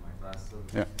in my class. So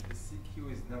yeah. The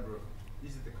CQ is number.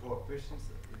 These are the coefficients.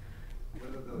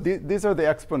 What are those? These are the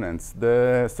exponents.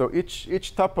 So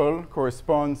each tuple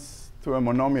corresponds to a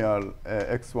monomial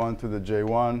x1 to the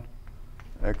j1,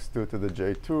 x2 to the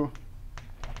j2,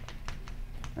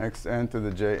 xn to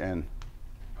the jn.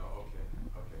 Oh, okay.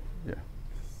 Yeah.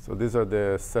 So these are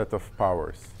the set of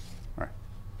powers. All right.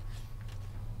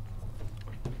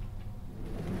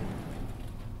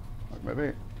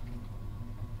 Maybe.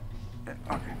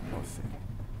 Yeah, okay, we'll see.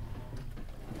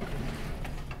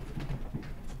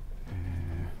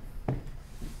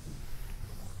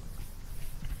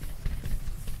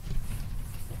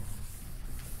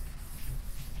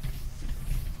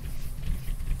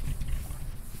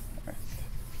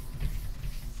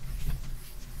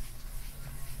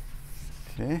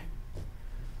 Okay.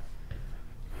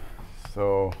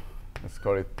 So let's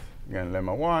call it again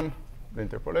lemma 1, the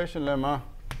interpolation lemma.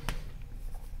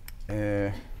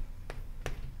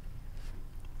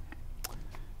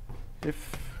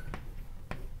 If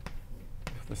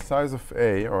the size of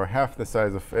A, or half the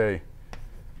size of A,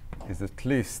 is at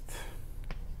least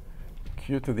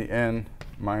q to the n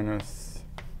minus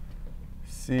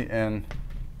cn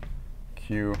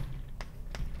q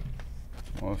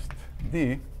most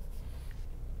d,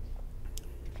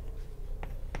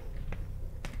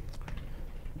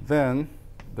 then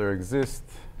there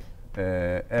exists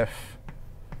f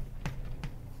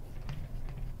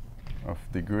of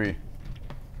degree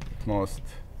most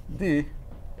d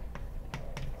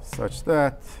such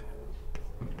that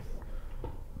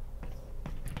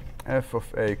f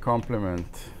of a complement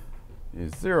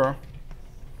is 0,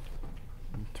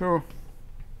 and 2,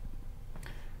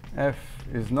 f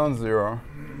is non-zero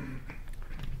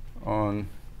on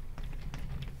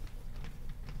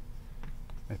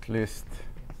at least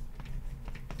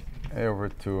a over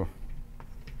 2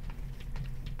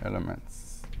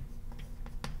 elements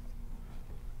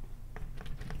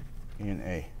in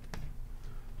A.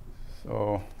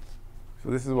 So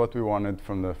this is what we wanted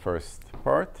from the first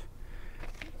part.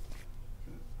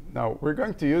 Now we're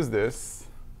going to use this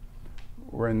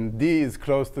when D is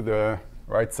close to the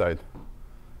right side.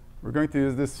 We're going to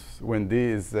use this when D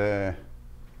is, just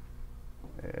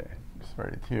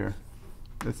write it here.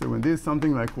 Let's say when D is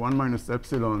something like 1 minus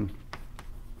epsilon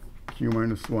q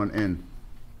minus 1n.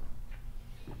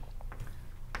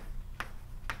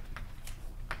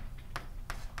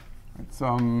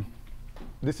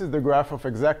 This is the graph of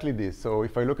exactly this. So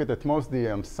if I look at most D,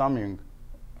 I'm summing,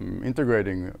 I'm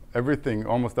integrating everything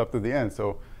almost up to the end.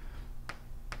 So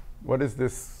what is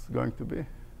this going to be?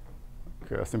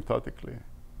 Okay, asymptotically.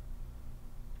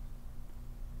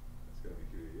 It's going to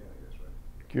be q to the n, I guess,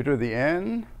 right? Q to the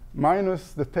n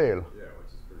minus the tail. Yeah, which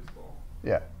is pretty small.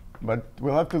 Yeah, but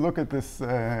we'll have to look at this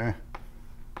right,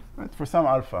 for some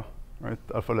alpha, right?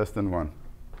 Alpha less than 1.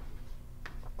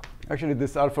 Actually,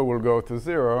 this alpha will go to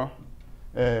 0.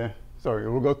 Sorry, it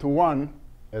will go to 1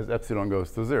 as epsilon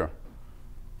goes to 0.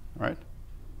 Right?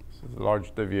 This is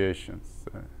large deviations.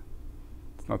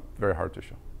 It's not very hard to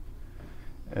show.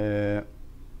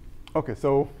 OK,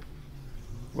 so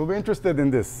we'll be interested in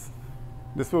this.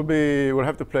 This will be, we'll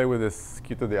have to play with this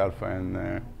q to the alpha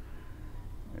and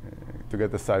to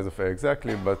get the size of A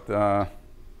exactly. But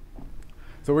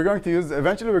so we're going to use,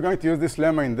 eventually we're going to use this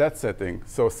lemma in that setting.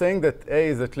 So saying that A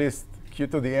is at least q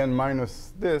to the n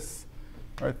minus this,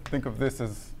 right? Think of this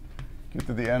as q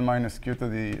to the n minus q to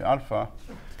the alpha.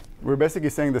 We're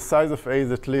basically saying the size of A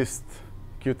is at least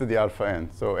q to the alpha n.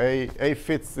 So A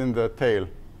fits in the tail,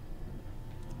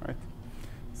 right?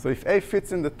 So if A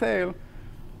fits in the tail,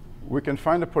 we can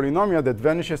find a polynomial that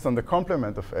vanishes on the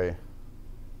complement of A.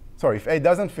 Sorry, if A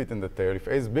doesn't fit in the tail, if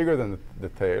A is bigger than the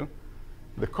tail,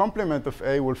 the complement of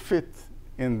A will fit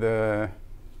in the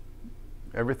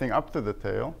everything up to the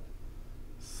tail.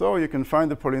 So you can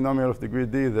find a polynomial of degree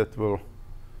D that will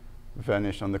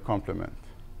vanish on the complement.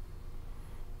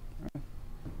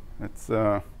 It's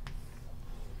right.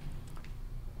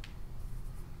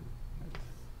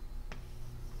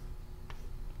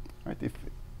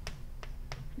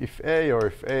 If A or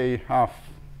if A half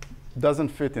doesn't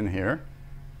fit in here,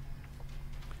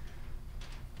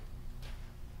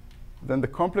 then the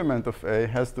complement of A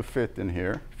has to fit in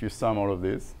here if you sum all of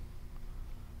these.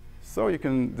 So you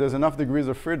can, there's enough degrees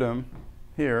of freedom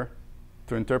here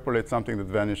to interpolate something that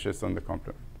vanishes on the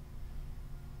complement.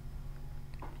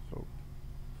 So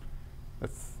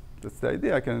that's the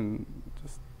idea. I can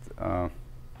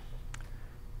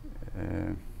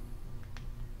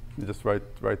just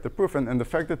write the proof. And the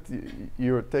fact that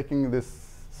you're taking this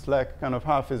slack kind of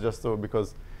half is just so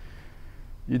because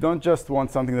you don't just want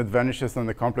something that vanishes on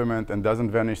the complement and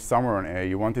doesn't vanish somewhere on A.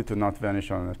 You want it to not vanish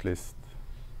on at least,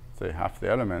 say, half the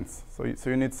elements. So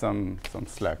you need some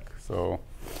slack. So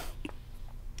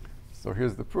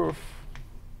here's the proof.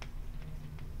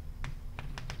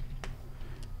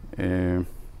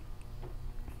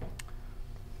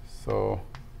 So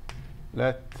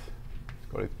let's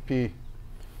call it P.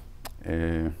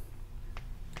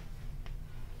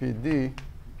 PD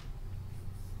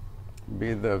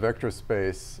be the vector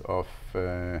space of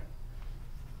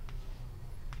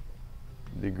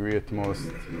degree at most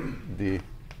D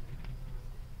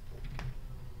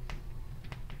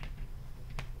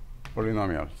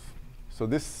polynomials. So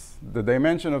the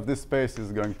dimension of this space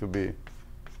is going to be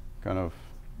kind of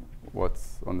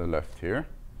what's on the left here.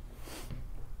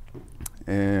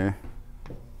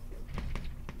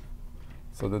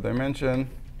 So the dimension,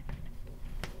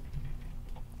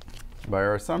 by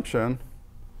our assumption,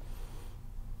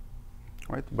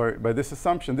 right? By this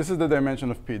assumption, this is the dimension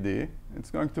of PD.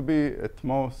 It's going to be at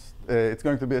most, it's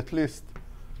going to be at least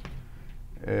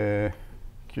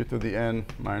q to the n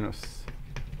minus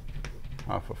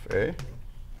half of A.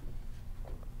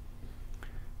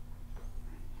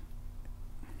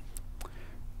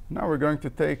 Now we're going to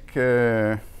take,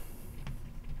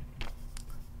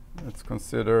 let's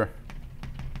consider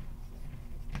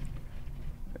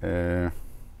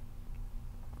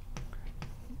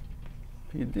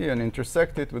PD and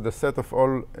intersect it with a set of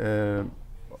all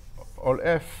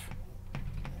f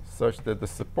such that the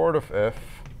support of f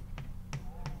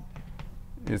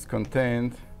is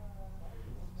contained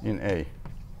in A.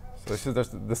 So this is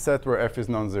just the set where f is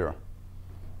non-zero.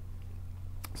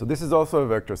 So this is also a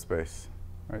vector space,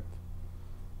 right?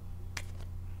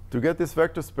 To get this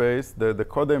vector space, the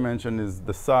codimension is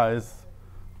the size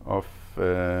of,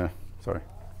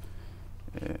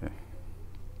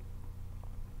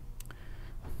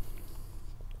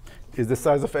 is the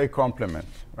size of A complement,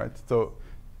 right? So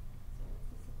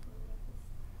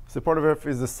support of f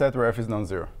is the set where f is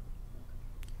non-zero.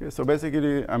 Okay, so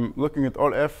basically, I'm looking at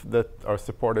all f that are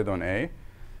supported on A.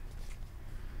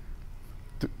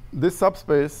 This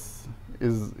subspace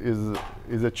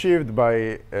is achieved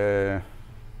by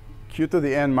q to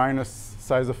the n minus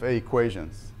size of A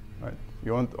equations, right?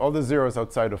 You want all the zeros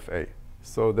outside of A.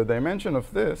 So the dimension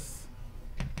of this,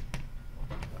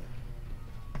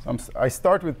 so I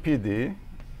start with PD.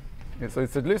 So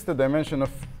it's at least the dimension of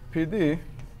PD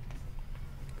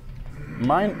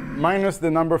minus the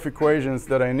number of equations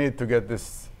that I need to get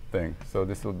this thing. So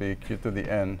this will be q to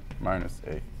the n minus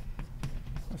A.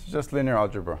 It's just linear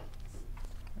algebra.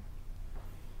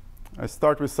 I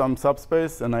start with some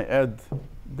subspace, and I add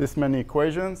this many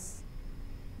equations.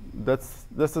 That's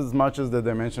as much as the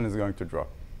dimension is going to drop.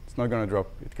 It's not going to drop.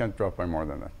 It can't drop by more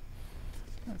than that.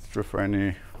 That's true for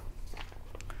any.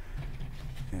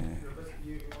 So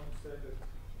basically, you want to say that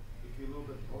if you look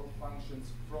at all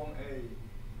functions from A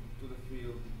to the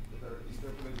field that are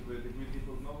interpolated with a degree D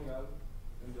polynomial,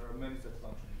 then there are many such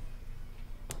functions.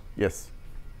 Yes.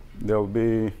 There'll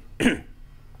be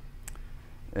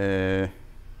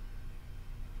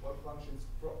What functions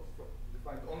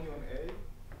defined only on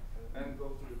A and go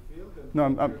to the field and No,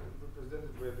 I'm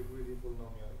represented by a degree D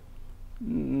polynomial?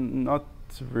 Not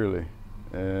really.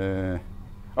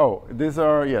 Oh, these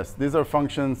are, yes, these are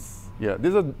functions. Yeah,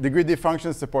 these are degree D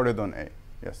functions supported on A.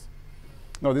 Yes.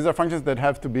 No, these are functions that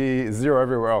have to be zero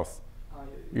everywhere else.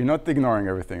 You're not ignoring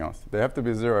everything else. They have to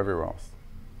be zero everywhere else.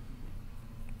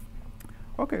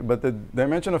 OK, but the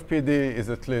dimension of PD is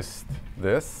at least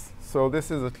this. So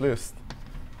this is at least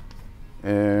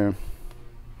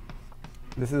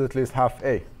half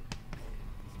A.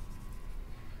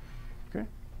 OK.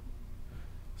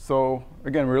 So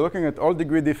again, we're looking at all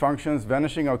degree D functions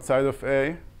vanishing outside of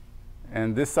A.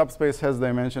 And this subspace has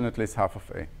dimension at least half of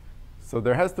A. So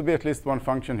there has to be at least one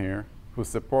function here whose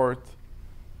support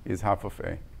is half of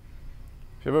A. If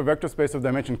you have a vector space of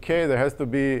dimension k, there has to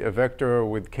be a vector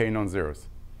with k non-zeros.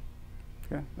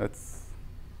 Okay, that's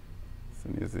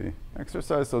an easy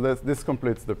exercise. So this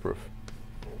completes the proof.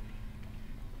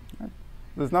 Okay.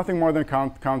 There's nothing more than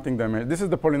counting dimensions. This is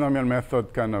the polynomial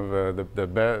method, kind of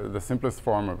the simplest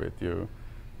form of it. You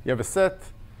have a set,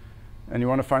 and you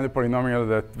want to find a polynomial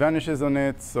that vanishes on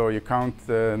it. So you count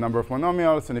the number of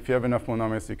monomials, and if you have enough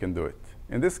monomials, you can do it.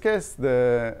 In this case,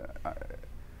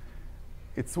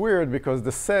 it's weird because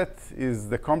the set is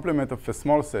the complement of a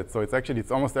small set. So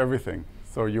it's almost everything.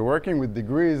 So you're working with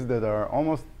degrees that are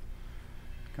almost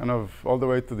kind of all the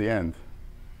way to the end.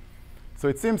 So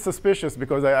it seems suspicious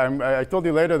because I told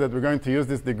you later that we're going to use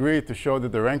this degree to show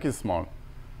that the rank is small.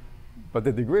 But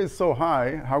the degree is so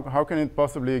high, how can it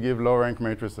possibly give low rank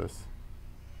matrices?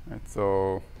 Right,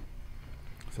 so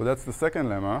that's the second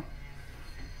lemma.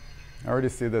 I already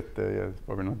see that it's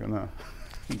probably not going to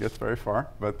get very far,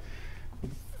 but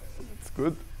it's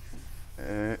good.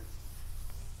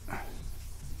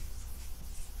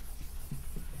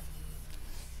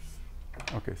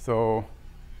 OK, so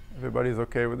everybody's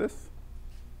OK with this?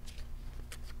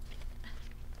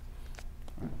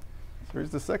 Right. So here's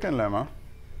the second lemma.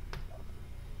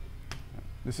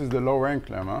 This is the low rank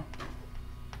lemma.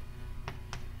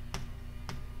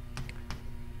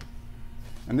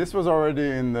 And this was already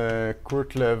in the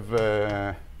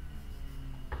Kurtlev-Park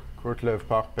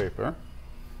paper.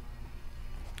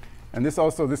 And this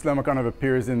lemma kind of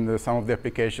appears in some of the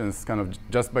applications kind of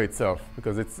just by itself,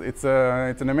 because it's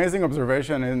an amazing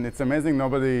observation, and it's amazing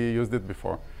nobody used it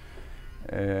before.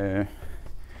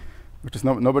 Which is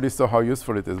nobody saw how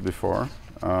useful it is before.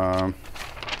 So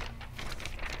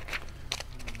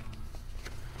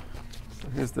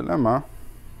here's the lemma.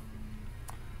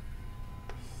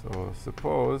 So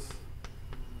suppose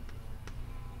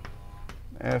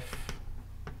f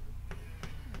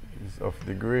is of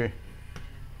degree at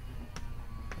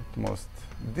most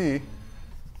d,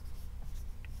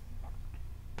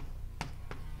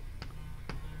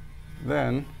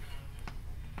 then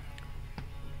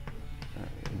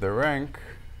the rank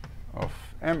of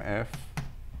mf,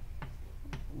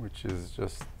 which is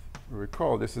just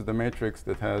recall, this is the matrix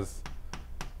that has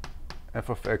f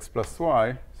of x plus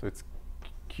y, so it's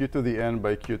q to the n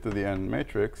by q to the n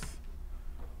matrix.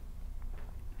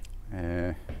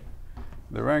 The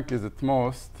rank is at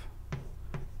most.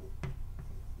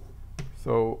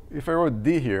 So if I wrote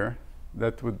d here,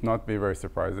 that would not be very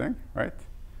surprising, right?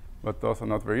 But also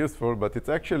not very useful. But it's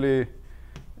actually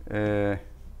d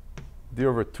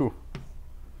over 2.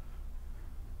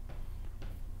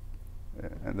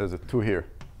 And there's a 2 here.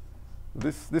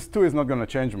 This 2 is not going to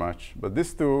change much, but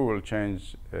this 2 will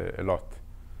change a lot,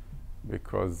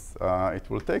 because it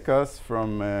will take us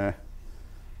from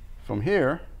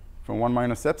here, from 1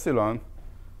 minus epsilon,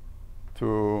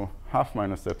 to half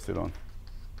minus epsilon,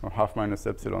 or half minus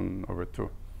epsilon over 2.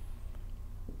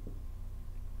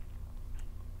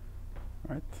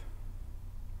 Right?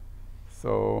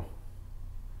 So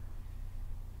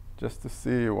just to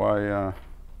see why,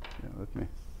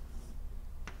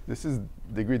 this is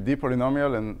degree d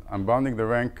polynomial, and I'm bounding the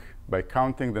rank by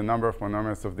counting the number of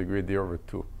monomials of degree d over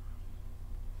 2.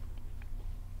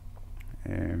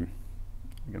 And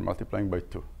again, multiplying by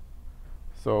 2.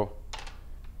 So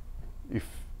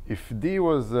if d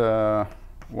was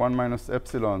 1 minus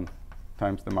epsilon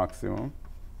times the maximum,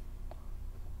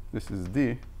 this is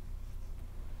d,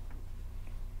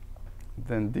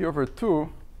 then d over 2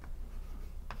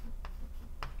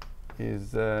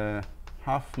 is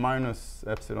half minus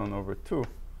epsilon over 2,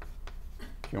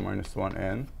 q minus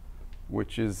 1n,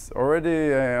 which is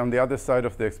already on the other side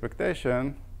of the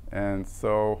expectation. And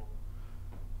so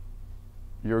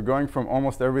you're going from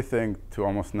almost everything to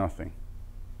almost nothing.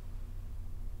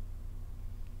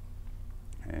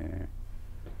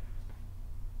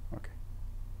 OK.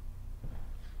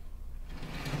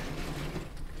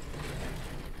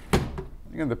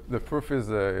 Again, the proof is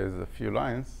a few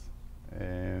lines.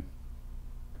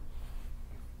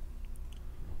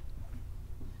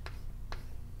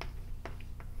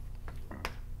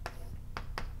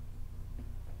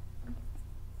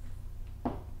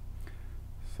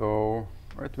 So,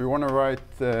 right, we want to write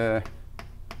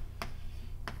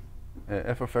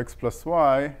f of x plus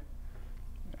y.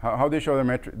 How do you show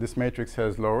this matrix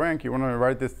has low rank? You want to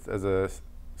write this as a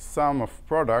sum of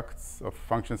products of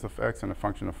functions of x and a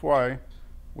function of y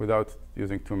without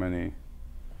using too many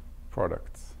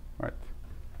products, right?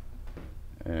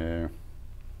 A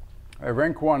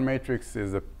rank 1 matrix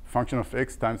is a function of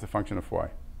x times a function of y.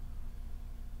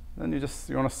 Then you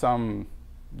want to sum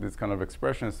these kind of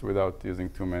expressions without using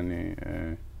too many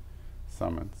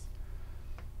summands.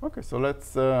 Okay, so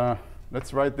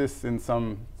let's write this in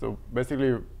some. So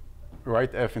basically,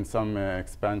 write f in some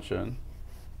expansion,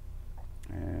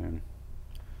 and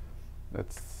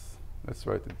let's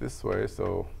write it this way.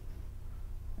 So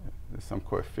there's some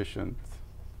coefficient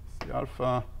c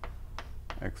alpha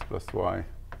x plus y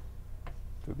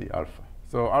to the alpha.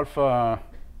 So alpha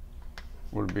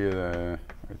will be the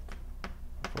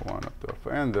alpha 1 up to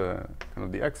alpha n, the kind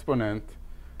of the exponent,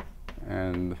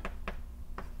 and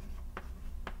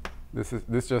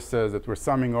this just says that we're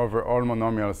summing over all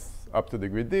monomials up to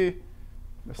degree d.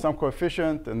 There's some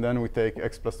coefficient, and then we take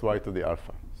x plus y to the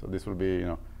alpha. So this will be,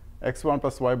 x1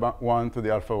 plus y1 to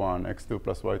the alpha 1, x2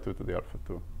 plus y2 to the alpha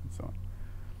 2, and so on.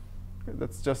 Okay,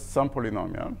 that's just some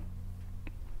polynomial.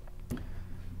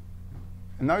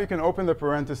 And now you can open the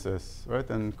parentheses, right,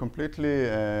 and completely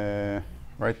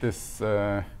write this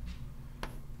kind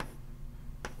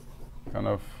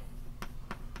of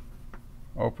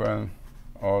open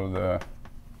all the.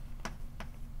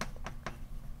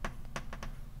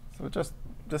 So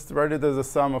just write it as a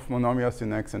sum of monomials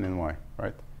in x and in y,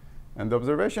 right? And the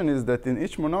observation is that in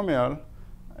each monomial,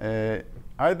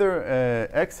 either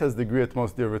x has degree at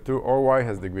most d over 2 or y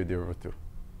has degree d over 2.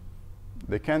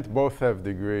 They can't both have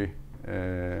degree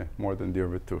more than d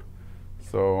over 2.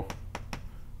 So,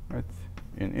 right,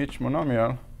 in each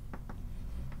monomial,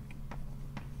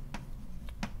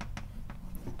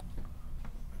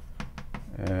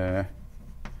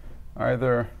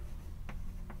 either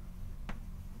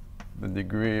the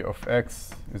degree of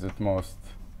x is at most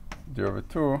d over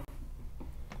 2,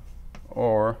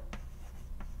 or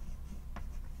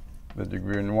the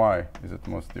degree in y is at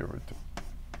most d over 2.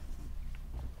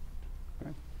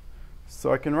 Okay.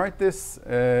 So I can write this.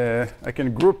 I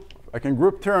can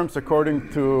group terms according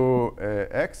to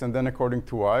x and then according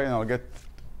to y, and I'll get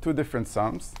two different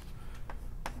sums.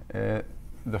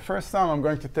 The first sum, I'm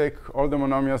going to take all the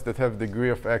monomials that have degree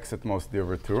of x at most d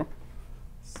over 2.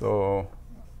 So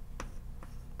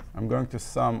I'm going to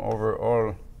sum over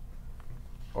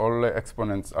all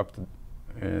exponents up to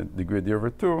degree d over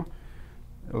 2.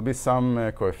 It will be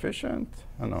some coefficient,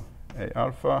 I don't know, a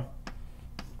alpha,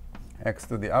 x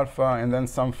to the alpha, and then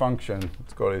some function.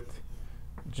 Let's call it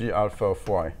g alpha of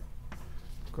y.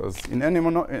 Because in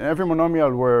every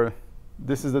monomial where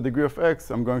this is the degree of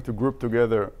x, I'm going to group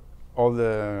together all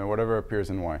the whatever appears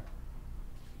in y.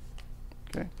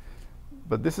 Okay,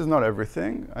 but this is not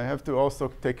everything. I have to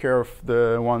also take care of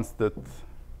the ones that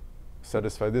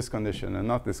satisfy this condition and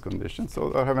not this condition.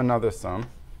 So I'll have another sum.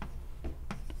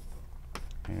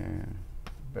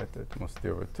 Beta at most d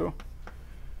over 2.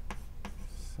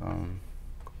 Some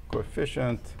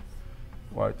coefficient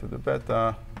y to the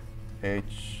beta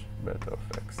h beta of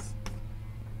x.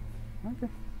 Okay.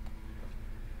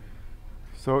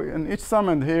 So in each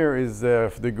summand here is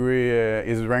degree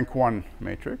is rank 1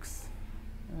 matrix,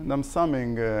 and I'm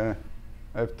summing. I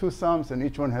have two sums, and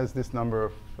each one has this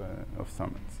number of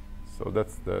summands. So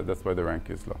that's why the rank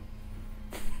is low.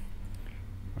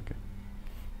 Okay.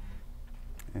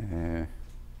 Maybe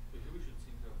we should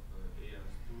think of A as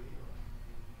 2A, or?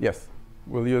 Yes,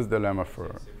 we'll use the lemma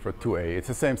for 2A. It's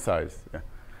the same size. Yeah.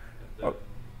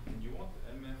 And, you want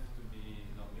MF to be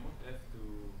you want F to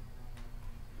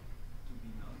be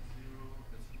non-zero.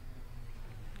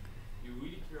 You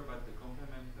really care about the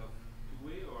complement of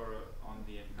 2A or on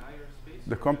the entire space,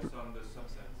 The or just on the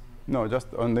subset? No,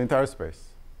 just on the entire space.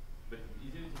 But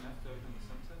isn't it enough to have it on the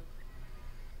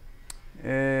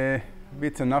subset?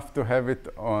 It's enough to have it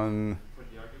on. For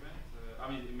the argument? I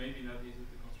mean, it may be not easy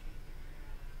to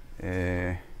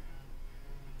construct.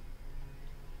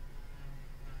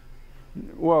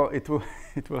 Well,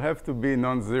 it will have to be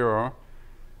non-zero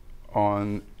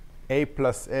on a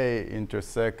plus a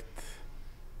intersect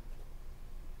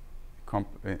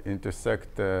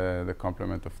the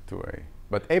complement of 2a.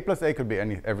 But a plus a could be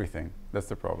everything. That's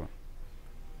the problem.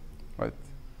 Right?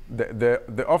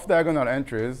 The off-diagonal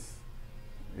entries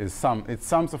is it's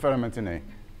sums of elements in A.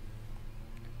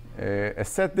 A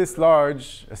set this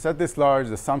large, the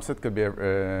sum set could be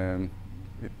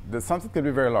the sum set could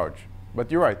be very large. But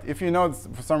you're right. If you know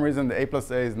for some reason the a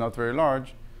plus a is not very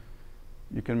large,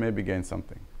 you can maybe gain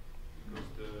something. Because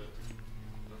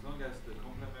as long as the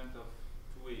complement of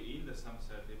 2a in the sum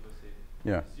set a plus a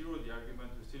Yeah. zero, the argument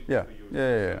will still Yeah. be for you.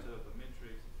 Yeah. Subset of the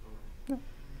matrix.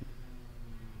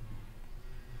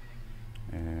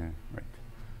 Right.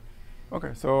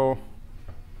 Okay, so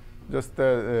just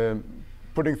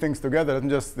putting things together, let me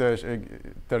just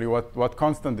tell you what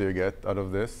constant do you get out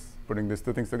of this. Putting these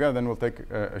two things together, then we'll take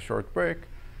a short break.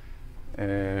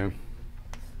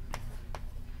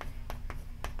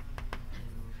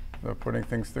 So putting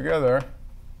things together.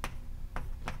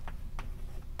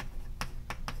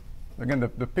 Again,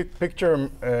 the picture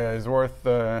is worth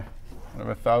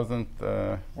 1,000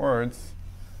 words.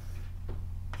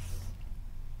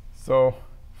 So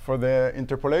for the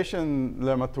interpolation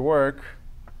lemma to work,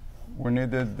 we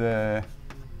needed A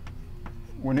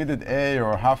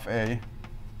or half A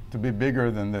to be bigger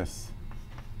than this.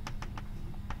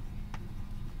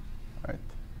 Right.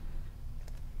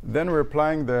 Then we're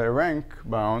applying the rank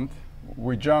bound.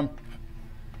 We jump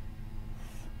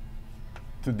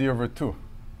to d over 2.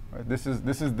 Right? This is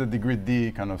the degree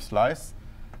d kind of slice,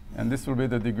 and this will be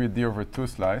the degree d over 2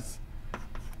 slice.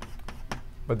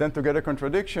 But then to get a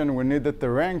contradiction, we need that the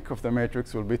rank of the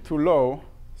matrix will be too low,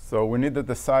 so we need that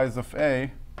the size of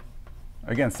A,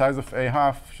 again, size of A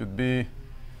half should be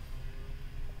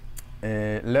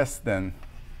less than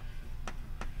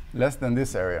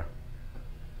this area,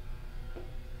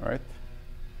 right?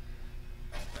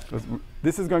 Because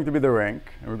this is going to be the rank,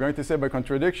 and we're going to say by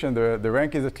contradiction the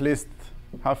rank is at least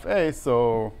half A,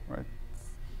 so right.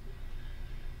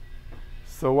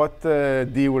 So what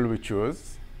D will we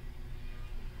choose?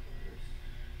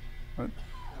 What?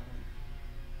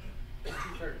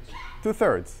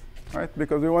 2/3, right?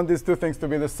 Because we want these two things to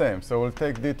be the same. So we'll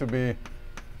take D to be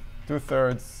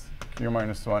 2/3 Q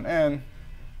minus 1n.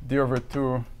 D over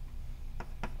 2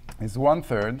 is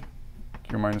 1/3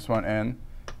 Q minus 1n.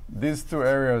 These two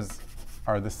areas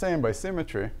are the same by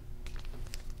symmetry.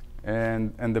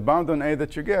 And the bound on A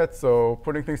that you get, so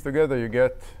putting things together, you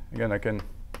get, again, I can,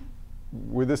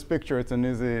 with this picture, it's an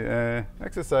easy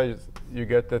exercise. You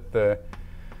get that the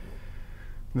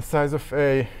size of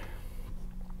A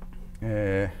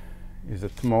is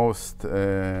at most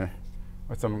with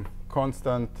some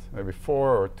constant, maybe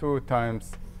 4 or 2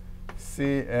 times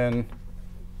C n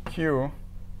Q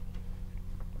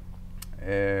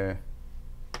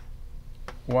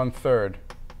 1/3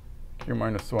 Q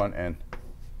minus 1n.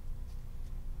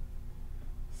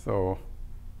 So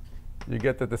you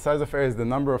get that the size of A is the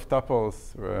number of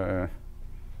tuples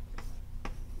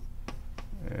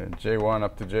j1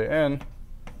 up to jn,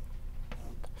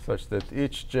 such that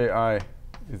each ji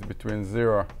is between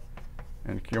 0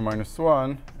 and Q minus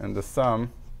 1, and the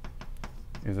sum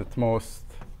is at most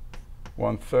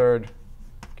 1/3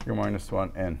 Q minus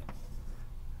 1n.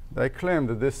 I claim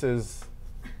that this is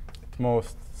at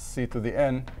most C to the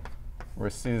n,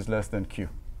 where C is less than Q.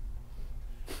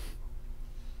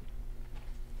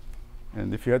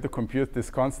 And if you had to compute this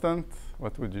constant,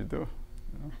 what would you do?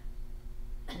 You know?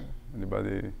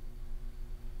 Anybody? You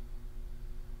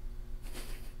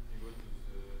go to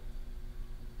the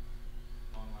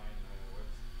online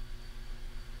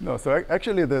website. No, so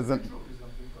actually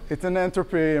it's an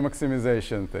entropy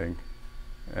maximization thing.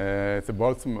 It's a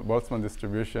Boltzmann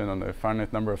distribution on a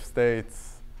finite number of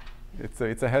states. It's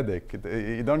a headache.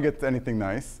 You don't get anything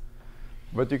nice,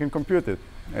 but you can compute it.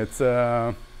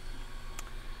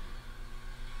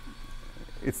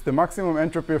 It's the maximum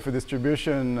entropy of a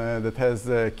distribution that has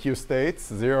Q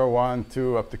states, 0, 1,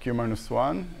 2, up to Q minus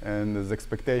 1. And the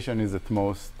expectation is at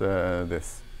most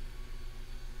this.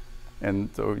 And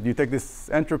so you take this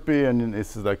entropy, and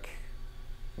this is like,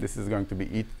 this is going to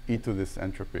be e to this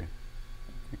entropy.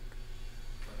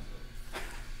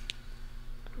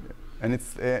 And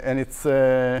it's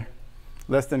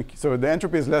less than, so the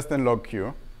entropy is less than log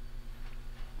Q.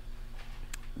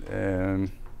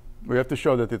 We have to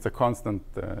show that it's a constant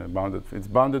bounded. It's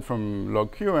bounded from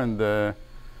log Q, and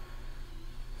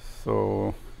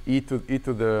so e to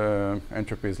the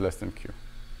entropy is less than Q.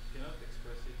 You cannot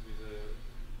express it with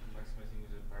maximizing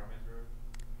with a parameter.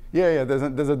 Yeah.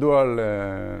 There's a dual,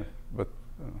 but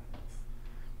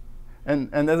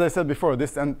and as I said before,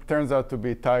 this turns out to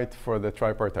be tight for the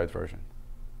tripartite version.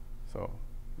 So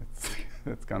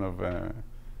it's kind of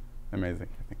amazing,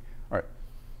 I think. All right.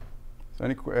 So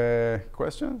any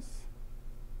questions?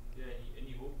 Yeah,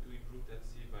 any hope to improve that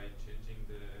C by changing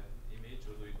the image,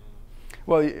 or do you don't know?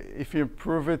 Well, if you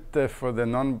prove it for the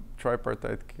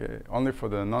non-tripartite case, only for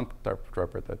the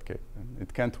non-tripartite case,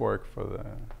 it can't work for the.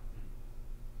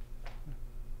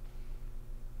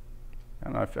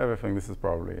 And I have a feeling this is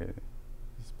probably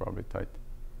tight.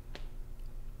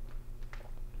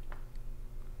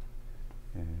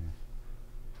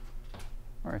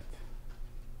 All right.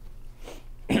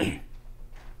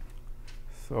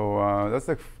 So let's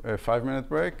take a 5-minute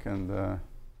break, and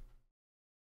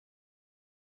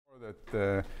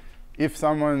that if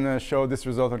someone showed this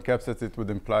result on capsets, it would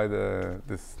imply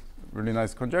this really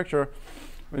nice conjecture.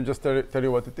 We'll just tell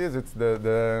you what it is. It's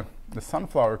the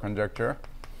sunflower conjecture.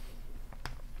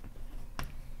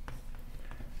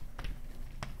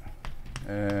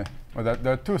 Well,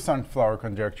 there are two sunflower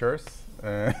conjectures.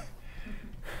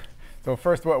 So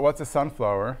first, what's a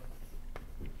sunflower?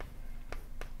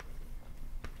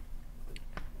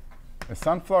 A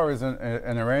sunflower is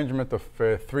an arrangement of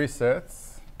 3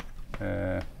 sets,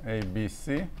 A, B,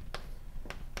 C,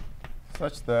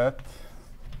 such that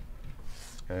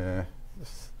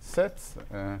sets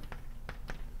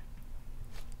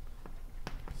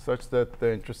such that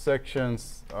the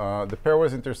intersections, the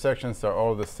pairwise intersections are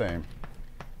all the same.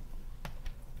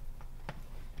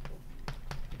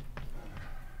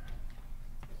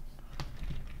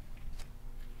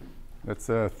 That's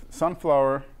a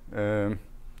sunflower.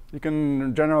 You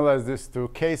can generalize this to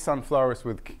k sunflowers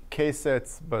with k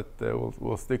sets, but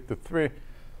we'll stick to 3.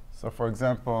 So for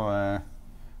example, it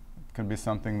can be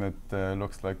something that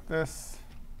looks like this.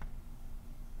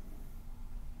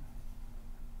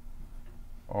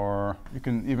 Or you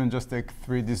can even just take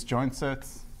 3 disjoint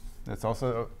sets. That's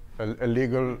also a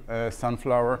legal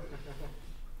sunflower.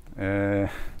 And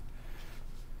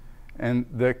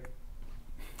the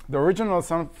original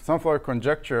sunflower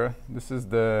conjecture, this is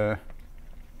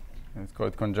it's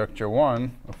called conjecture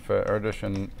 1 of Erdős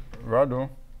and Radu.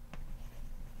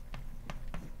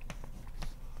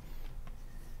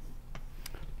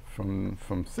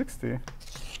 From 60.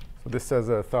 So this says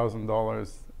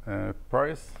 $1,000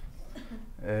 price.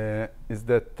 Is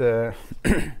that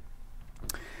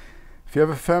if you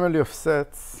have a family of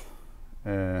sets,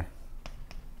 and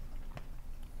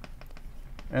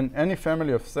any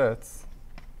family of sets,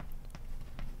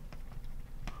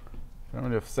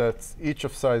 each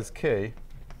of size k,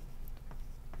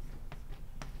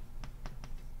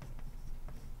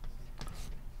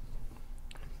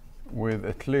 with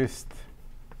at least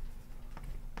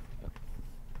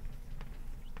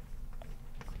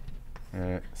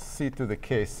C to the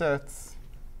k sets,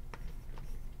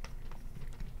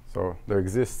 so there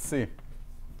exists C,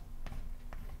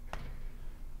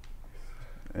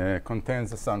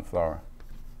 contains a sunflower.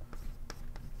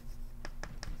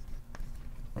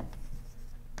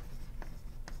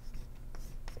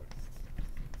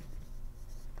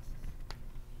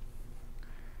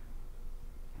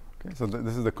 Okay, so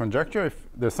this is the conjecture. If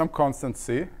there's some constant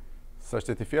C, such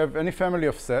that if you have any family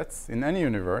of sets in any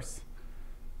universe,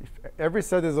 if every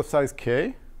set is of size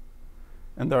k,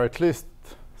 and there are at least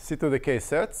C to the k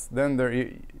sets, then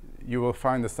you will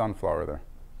find a sunflower there.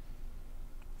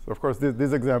 So of course,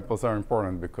 these examples are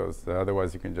important because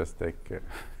otherwise you can just take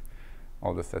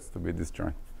all the sets to be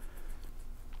disjoint.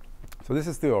 So this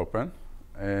is still open.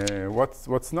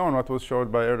 What's known, what was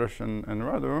showed by Erdős and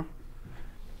Radu.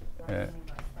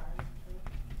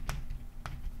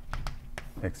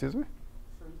 Excuse me?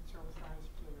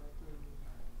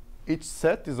 Each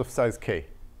set is of size k. It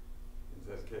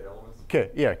says k elements?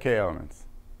 K elements.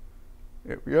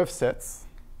 You have sets.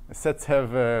 Sets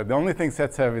have, the only thing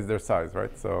sets have is their size,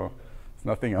 right? So it's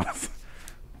nothing else.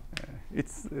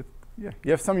 Yeah,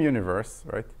 you have some universe,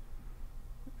 right?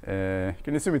 You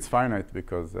can assume it's finite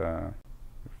because we're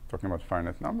talking about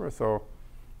finite numbers. So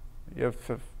you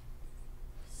have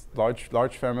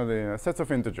large family, sets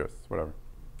of integers, whatever.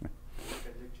 Yeah.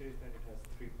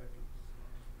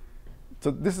 So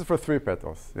this is for 3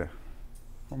 petals, yeah.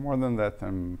 For more than that,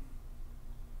 I'm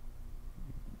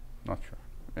not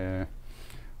sure.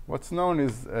 What's known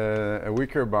is a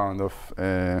weaker bound of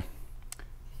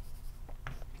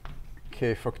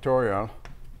k factorial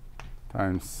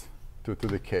times 2 to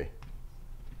the k.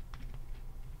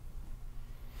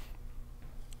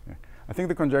 Yeah. I think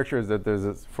the conjecture is that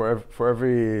there's for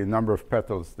every number of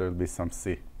petals, there will be some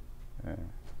c,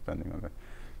 depending on that.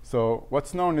 So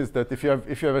what's known is that if you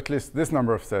have at least this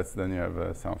number of sets, then you have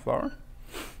a sunflower,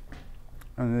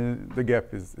 and the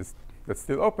gap is that's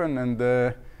still open. And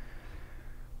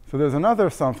so there's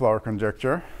another sunflower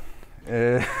conjecture.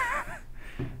 It's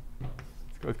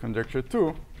called conjecture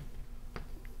 2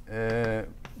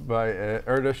 by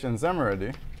Erdős and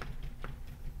Zemeredy.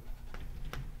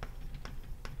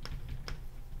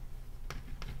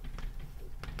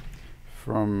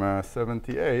 From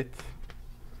 78.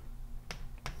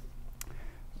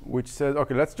 Which says,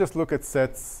 okay, let's just look at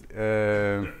sets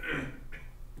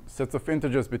of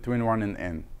integers between 1 and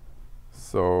n.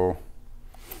 So,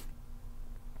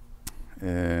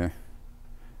 so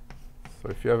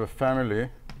if you have a family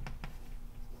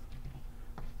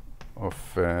of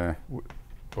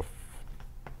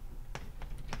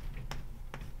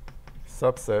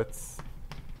subsets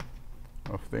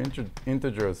of the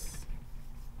integers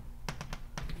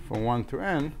from 1 to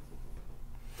n,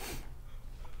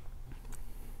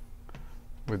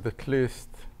 with at least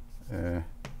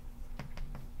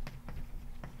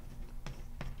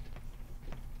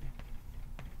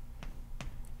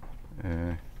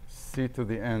C to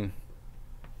the n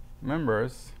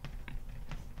members,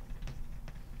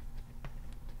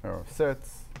 or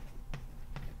sets,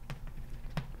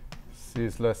 C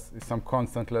is some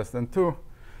constant less than 2,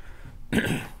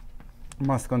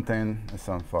 must contain a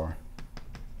sum for.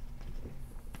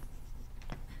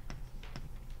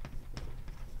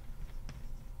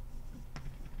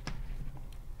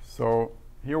 So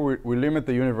here we limit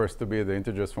the universe to be the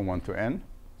integers from 1 to n.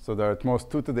 So there are at most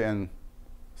 2 to the n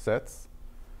sets.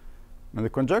 And the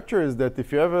conjecture is that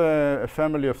if you have a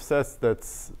family of sets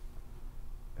that's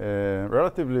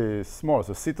relatively small,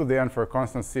 so c to the n for a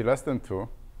constant c less than 2,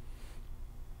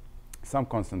 some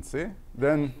constant c,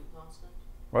 then Constant?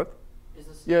 what? Is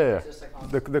this, Yeah, is this a yeah.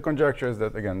 constant? The conjecture is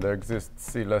that, again, there exists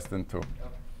c less than 2.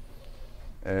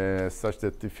 Such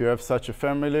that if you have such a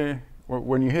family,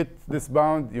 when you hit this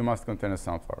bound, you must contain a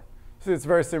sum for. So it's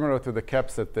very similar to the cap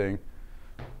set thing.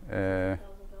 $1,000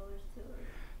 too?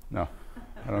 No,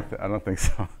 I don't think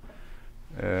so.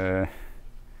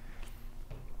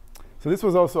 So this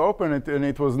was also open, and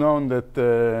it was known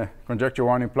that conjecture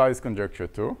 1 implies conjecture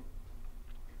 2.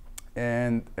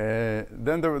 And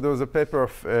then there was a paper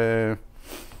of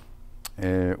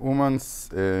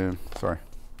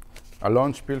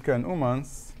Alon, Spilke, and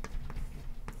Umans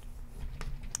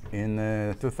in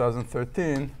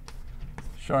 2013,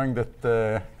 showing that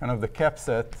kind of the cap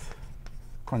set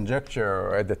conjecture,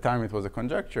 or at the time it was a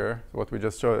conjecture, what we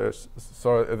just saw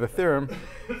the theorem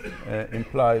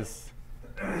implies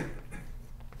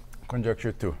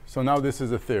conjecture 2. So now this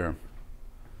is a theorem.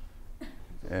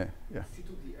 Yeah. C to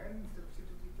the n instead of C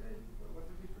to the k? What's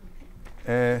the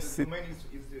difference? The domain is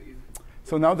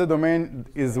so now the domain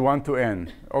is 1 to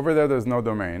n. Over there, there's no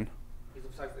domain. is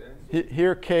of size n.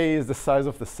 Here, k is the size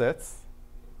of the sets.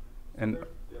 And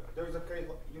There is a k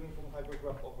uniform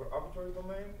hypergraph over arbitrary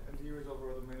domain, and here is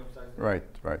over a domain of size n. right.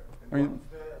 And I mean, what's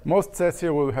the- most sets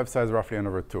here will have size roughly n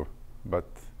over 2. But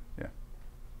yeah,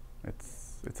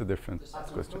 it's a different So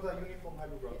it's question. It's not a uniform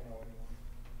hypergraph now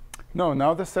anymore. No,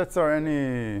 now the sets are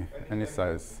any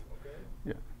size. Okay.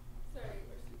 Yeah. Sorry.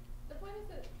 The point is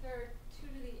that there are 2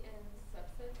 to the n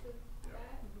subsets of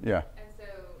that. Yeah. And so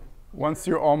Once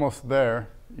you're almost there,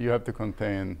 you have to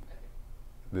contain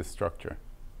this structure.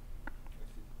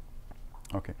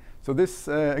 Okay. So this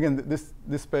again,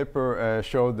 this paper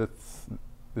showed that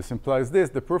this implies this.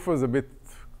 The proof was a bit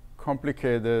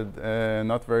complicated,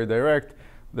 not very direct.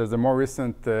 There's a more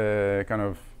recent kind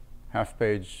of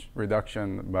half-page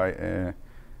reduction by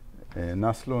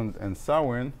Naslund and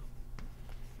Sawin.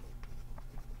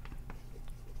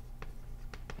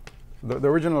 So the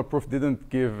original proof didn't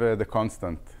give the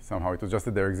constant somehow. It was just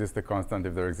that there exists a constant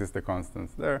if there exists a constant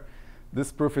there.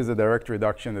 This proof is a direct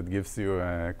reduction that gives you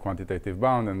a quantitative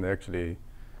bound, and actually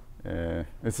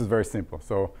this is very simple.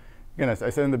 So again, as I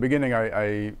said in the beginning,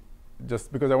 I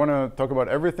just because I want to talk about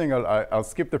everything, I'll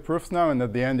skip the proofs now, and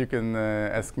at the end you can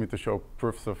ask me to show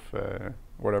proofs of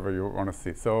whatever you want to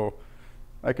see. So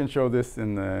I can show this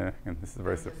in, and this is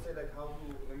very Can you simple. just say like how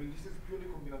to, I mean, this is purely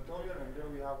combinatorial, and there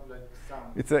we have like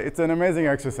sound. It's an amazing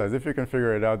exercise. If you can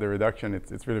figure it out, the reduction,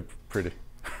 it's really pretty.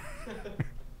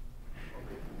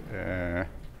 Yeah.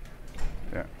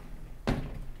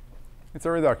 It's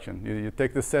a reduction. You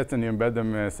take the sets and you embed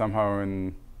them somehow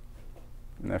in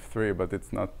F3, but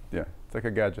it's not, yeah, it's like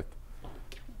a gadget.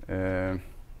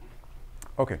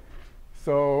 Okay,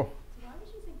 so why would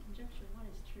you think conjecture 1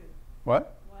 is true?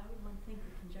 what? Why would one think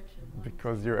that conjecture 1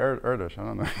 Because you're Erdos, I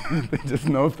don't know. They just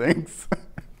know things. This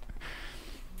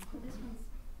one's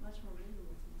much more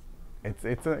reasonable to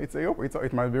me.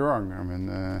 It might be wrong. I mean,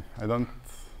 I don't.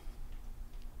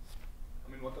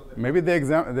 I mean, what are the Maybe the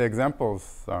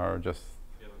examples are just.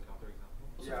 Do you have a counterexample?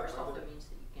 So Yeah, first but off, the- that means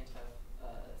that you can't have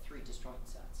 3 disjoint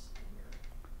sets in your.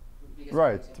 because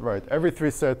Right, for example, right. you- Every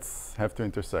 3 sets have to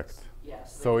intersect.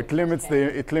 Yes. So it limits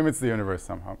the universe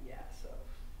somehow. Yeah. So.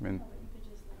 I mean, Oh, but you could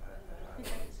just like, I think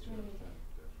I could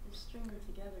string them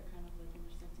together, kind of like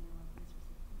intersecting along things or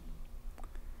something.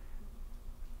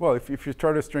 well, if you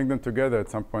try to string them together, at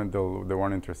some point they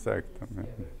won't intersect. I mean,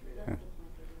 That's the point, I guess.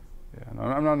 yeah, no,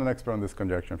 I'm not an expert on this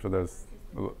conjecture. I'm sure there's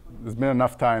been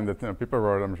enough time that people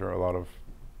wrote. I'm sure I'm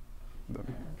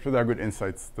sure there are good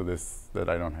insights to this that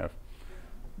I don't have.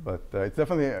 But it's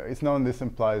definitely it's known this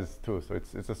implies too, so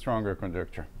it's a stronger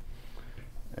conjecture.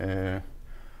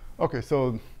 Okay,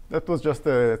 so that was just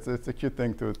it's a cute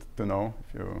thing to know.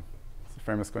 It's a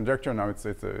famous conjecture. Now it's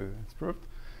proved.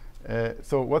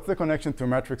 So what's the connection to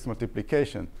matrix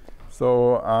multiplication?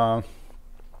 So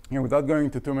without going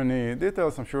into too many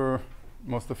details, I'm sure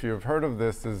most of you have heard of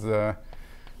this. Is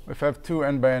if I have 2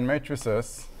 n by n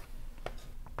matrices,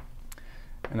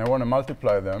 and I want to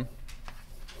multiply them.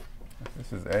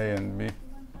 This is A and B. One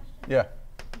question. Yeah.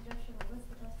 Conjecture 1, what's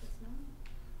the best that's known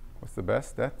What's the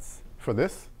best? That's for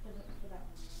this. for that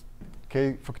one?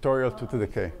 k factorial 2 to the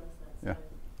k. That, Yeah. sorry.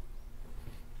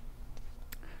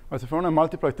 Well, so if you want to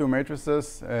multiply two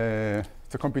matrices,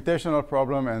 it's a computational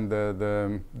problem, and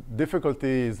the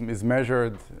difficulty is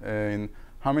measured in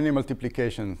how many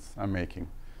multiplications I'm making.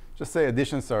 Just say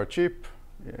additions are cheap,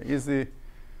 easy,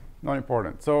 not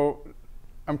important. So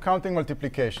I'm counting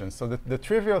multiplications. So the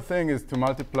trivial thing is to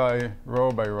multiply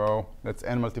row by row. That's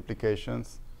n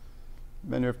multiplications.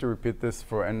 Then you have to repeat this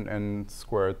for n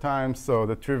squared times. So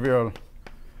the trivial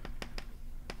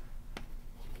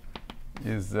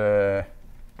is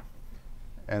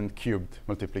n cubed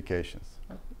multiplications.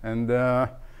 And I'm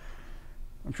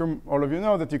sure all of you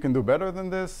know that you can do better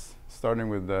than this, starting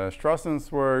with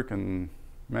Strassen's work and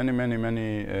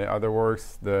many other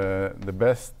works. The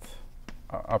best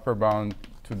upper bound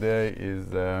today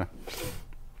is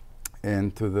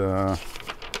n to the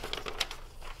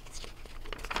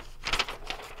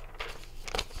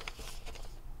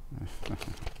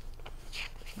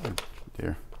oh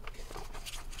dear.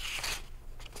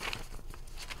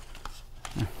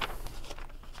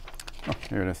 Oh,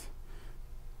 here it is.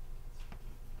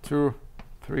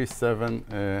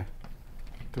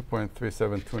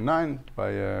 2.3729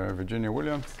 by Virginia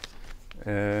Williams.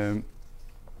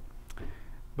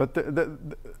 But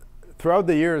throughout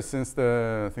the years, since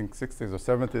the I think 60s or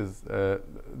 70s,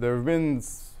 there have been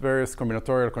various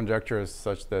combinatorial conjectures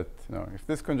such that if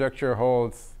this conjecture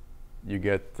holds, you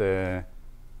get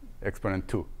exponent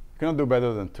 2. You cannot do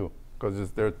better than 2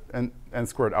 because there are n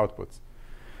squared outputs.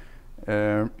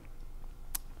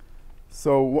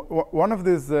 So one of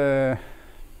these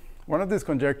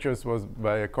conjectures was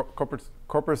by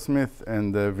Coppersmith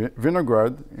and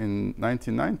Vinograd in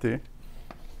 1990.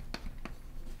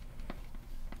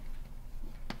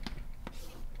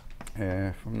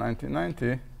 From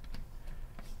 1990,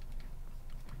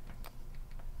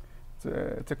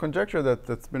 it's a conjecture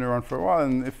that's been around for a while,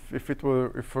 and if it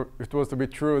was to be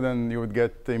true, then you would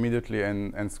get immediately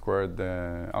n squared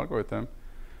algorithm.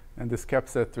 And this cap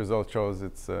set result shows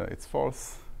it's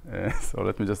false. So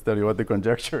let me just tell you what the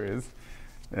conjecture is.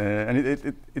 And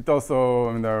it also,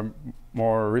 I mean, there are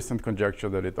more recent conjecture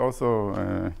that it also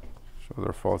shows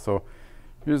are false. So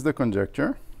here's the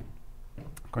conjecture.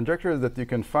 Conjecture is that you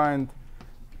can find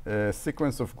a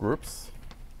sequence of groups,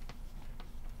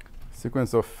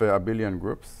 sequence of abelian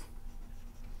groups,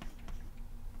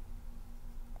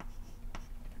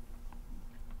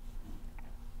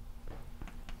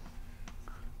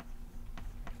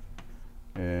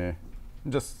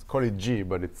 just call it G,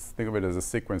 but think of it as a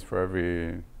sequence for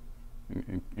every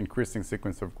increasing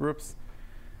sequence of groups,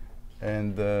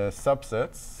 and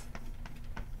subsets.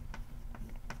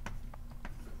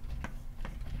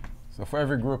 So for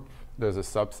every group, there's a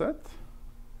subset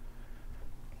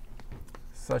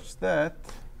such that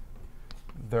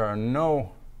there are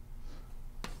no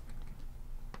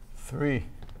 3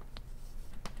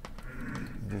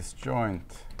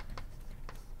 disjoint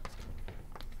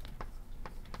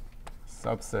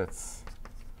subsets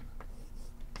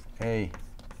A,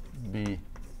 B,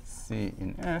 C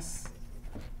in S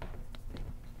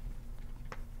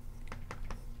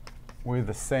with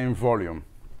the same volume.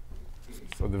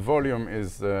 So the volume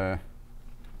is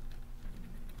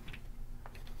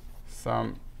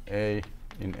sum A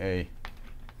in A,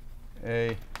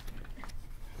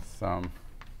 sum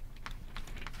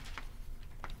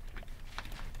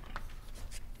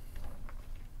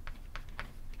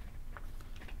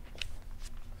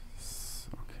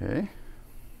okay.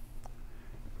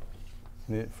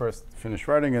 First finish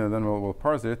writing it, and then we'll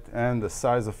parse it. And the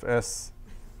size of S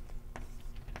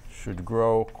should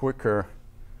grow quicker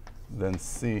than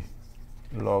C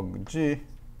log G.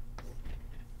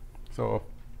 So it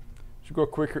should go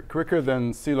quicker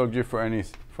than C log G for any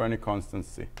constant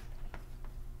C.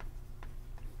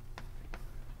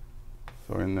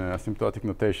 So in asymptotic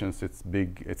notations, it's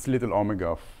little omega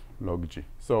of log G.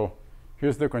 So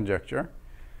here's the conjecture.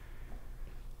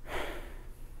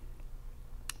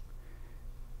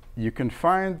 You can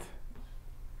find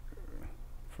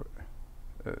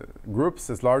groups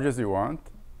as large as you want,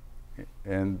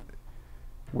 and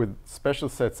with special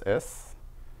sets S,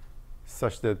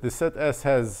 such that the set S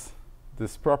has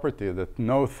this property that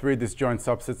no 3 disjoint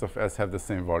subsets of S have the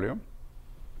same volume.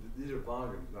 These are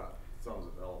volumes, not sums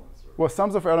of elements. Well,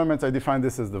 sums of elements, I define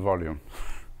this as the volume.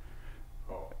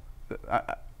 Oh.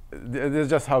 That's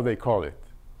just how they call it.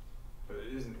 But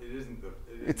it isn't the.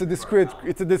 It's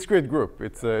a discrete group.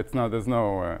 It's not. There's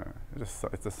no.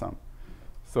 It's a sum.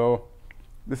 So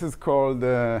this is called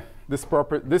this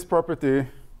property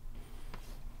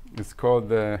is called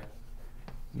the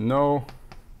no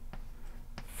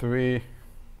 3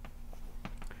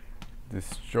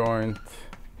 disjoint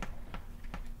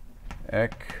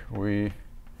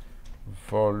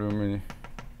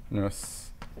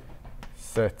equivoluminous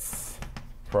sets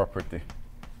property.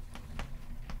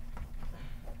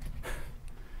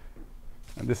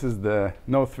 And this is the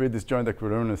no three disjoint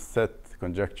equivoluminous set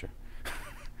conjecture.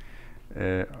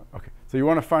 Okay, so you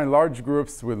want to find large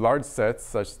groups with large sets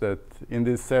such that in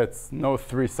these sets, no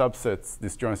three subsets,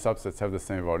 disjoint subsets, have the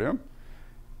same volume.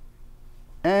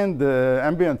 And the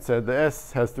ambient set, the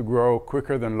S, has to grow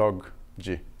quicker than log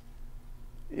G.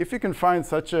 If you can find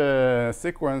such a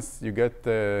sequence, you get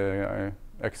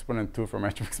exponent 2 for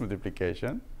matrix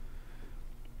multiplication.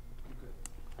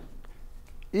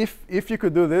 If you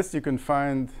could do this, you can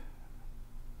find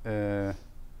for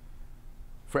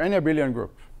any abelian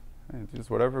group, just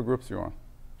whatever groups you want.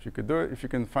 If you could do it, if you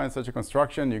can find such a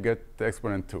construction, you get the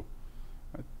exponent 2.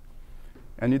 Right?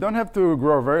 And you don't have to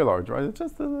grow very large, right? It's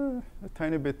just a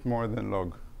tiny bit more than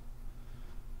log.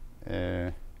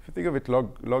 If you think of it,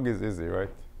 log is easy, right?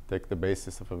 Take the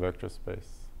basis of a vector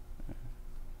space.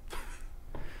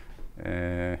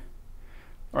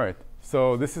 All right,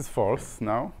 so this is false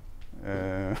now.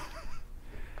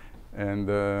 And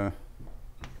this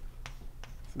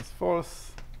is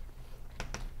false.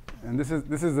 And this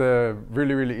is a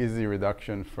really, really easy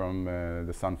reduction from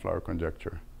the sunflower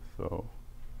conjecture. So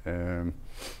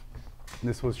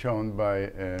this was shown by,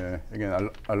 again,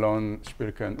 Alon,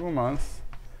 Spilke, and Umans.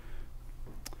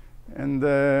 And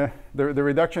the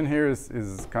reduction here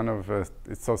is kind of,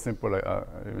 it's so simple, I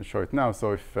will show it now.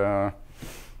 So if,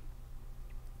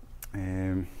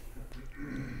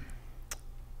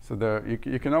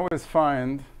 you can always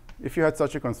find, if you had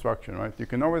such a construction, right, you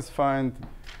can always find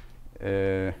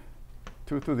 2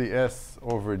 to the S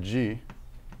over G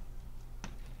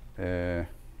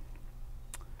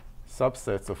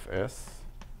subsets of S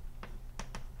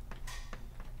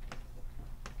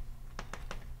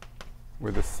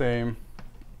with the same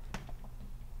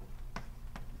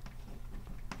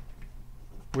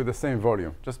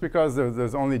volume, just because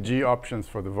there's only G options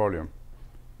for the volume.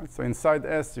 Right? So inside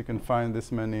S, you can find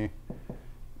this many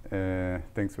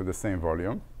things with the same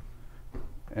volume.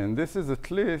 And this is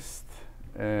at least,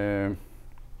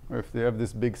 if they have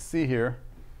this big C here,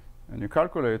 and you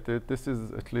calculate it, this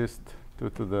is at least 2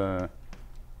 to the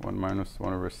 1 minus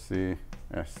 1 over C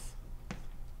S.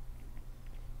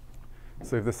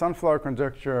 So if the sunflower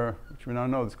conjecture, which we now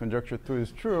know this conjecture 2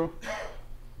 is true,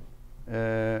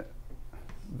 then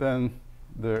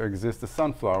there exists a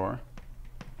sunflower.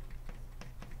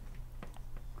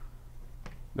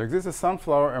 There exists a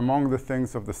sunflower among the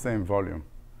things of the same volume.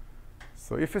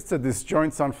 So if it's a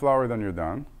disjoint sunflower, then you're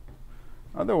done.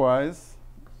 Otherwise,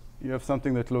 you have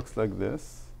something that looks like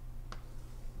this.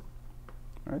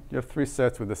 Right? You have 3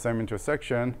 sets with the same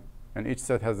intersection, and each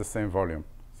set has the same volume.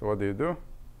 So what do?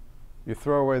 You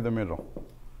throw away the middle.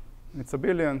 It's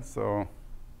abelian, so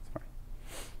it's fine.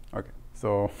 Okay,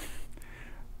 so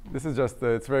this is just,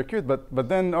 it's very cute, but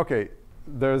then, okay,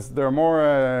 there are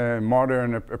more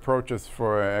modern approaches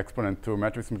for exponent 2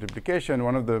 matrix multiplication.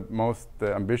 One of the most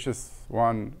ambitious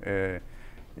one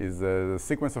is the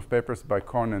sequence of papers by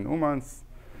Kohn and Umans.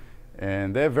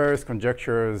 And they have various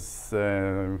conjectures,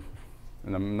 and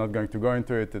I'm not going to go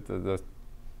into it.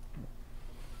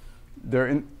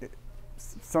 They're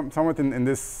somewhat in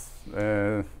this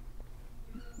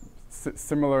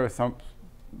similar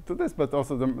to this, but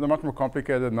also they're much more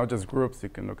complicated, not just groups. You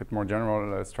can look at more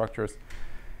general structures.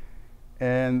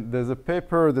 And there's a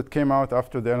paper that came out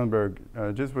after the Ellenberg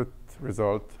Jesuit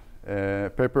result, a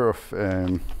paper of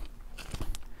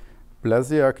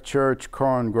Blasiak, Church,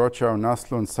 Kohn, Grochow,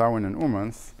 Naslund, Sawin, and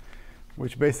Umans,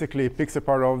 which basically picks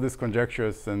apart all these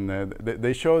conjectures. And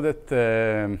they show that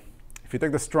if you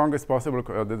take the strongest possible,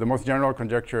 the most general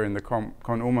conjecture in the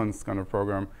Kohn-Umans kind of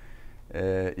program,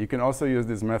 you can also use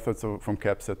these methods from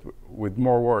CAPSET with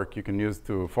more work. You can use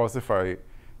to falsify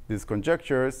these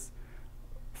conjectures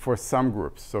for some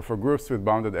groups, so for groups with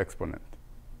bounded exponent.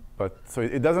 But so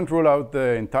it doesn't rule out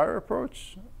the entire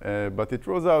approach, but it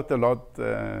rules out a lot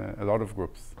of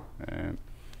groups.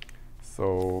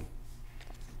 So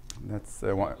that's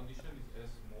one. Condition is S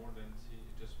more than C,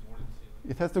 just more than C.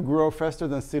 It has to grow faster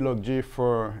than C log G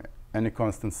for any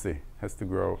constant C. It has to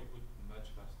grow.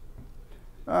 Much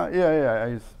faster.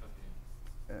 Yeah.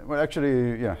 Well,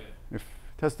 actually, yeah. If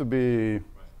it has to be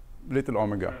little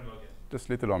omega, just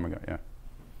little omega, yeah.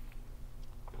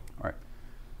 All right.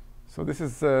 So this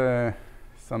is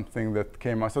something that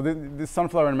came out. So this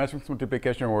sunflower and matrix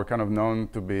multiplication were kind of known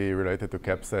to be related to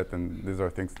CAPSET, and these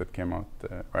are things that came out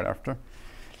right after.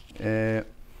 The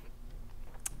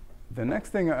next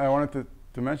thing I wanted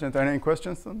to mention, any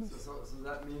questions on this? So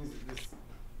that means that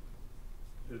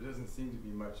there doesn't seem to be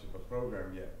much of a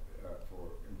program yet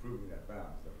for improving that bound.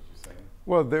 Is that what you're saying?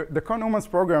 Well, the Neumann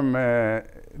program,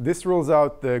 this rules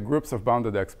out the groups of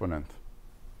bounded exponent.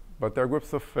 But there are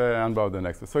groups of unbounded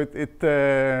exponents. So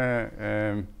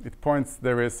it points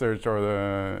the research or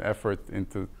the effort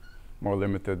into more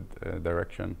limited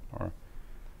direction. Or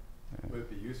would it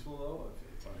be useful, though,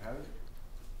 if one had it?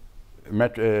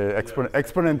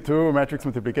 Exponent 2 matrix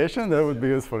multiplication, that would be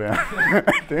useful, yeah.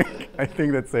 I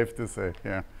think that's safe to say,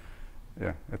 yeah.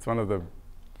 Yeah, it's one of the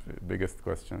biggest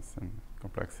questions in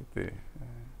complexity.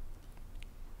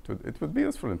 It would be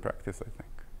useful in practice, I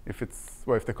think, if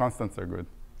the constants are good.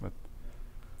 But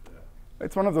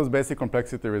it's one of those basic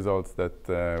complexity results that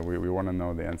we want to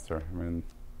know the answer. I mean,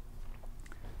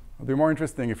 it'll be more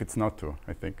interesting if it's not true,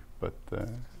 I think. But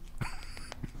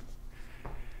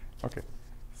okay.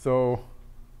 So,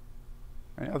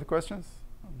 any other questions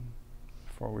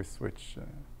before we switch?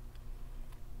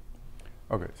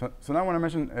 Okay. So now I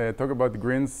want to talk about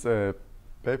Green's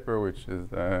paper, which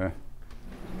is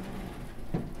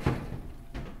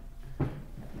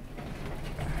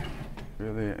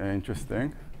really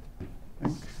interesting. I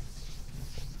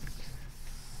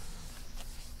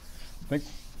think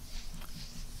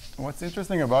what's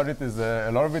interesting about it is a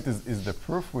lot of it is the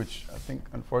proof, which I think,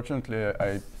 unfortunately,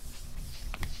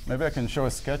 maybe I can show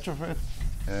a sketch of it.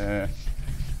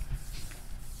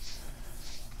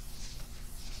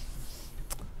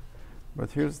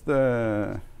 But here's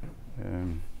the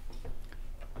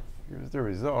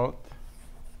result.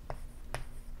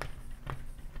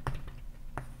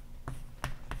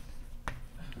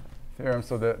 Theorem.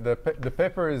 So the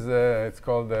paper is it's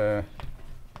called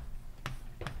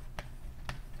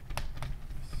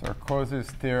Sarkozy's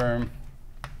theorem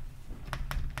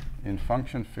in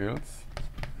function fields.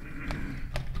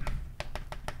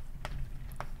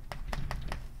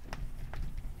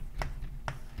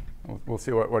 We'll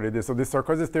see what it is. So this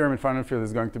Sarkozy's theorem in function field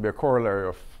is going to be a corollary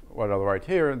of what I'll write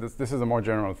here. This is a more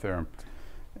general theorem.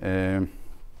 Okay.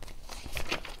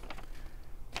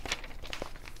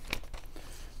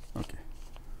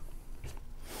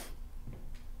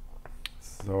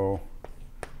 So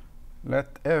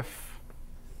let fq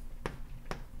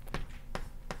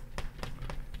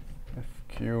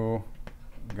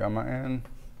gamma n,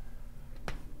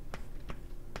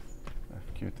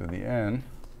 fq to the n.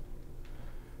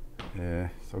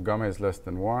 So gamma is less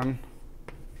than 1.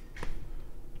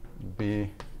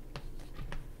 Be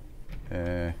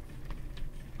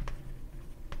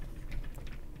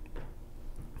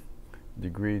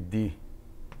degree D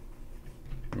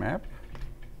map.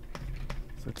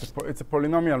 So it's a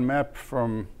polynomial map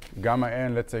from gamma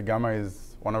n. Let's say gamma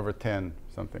is 1 over 10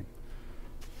 something,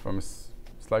 from a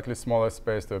slightly smaller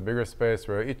space to a bigger space,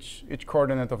 where each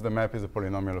coordinate of the map is a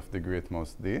polynomial of degree at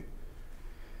most D.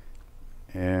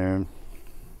 And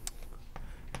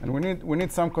we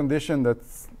need some condition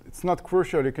that's it's not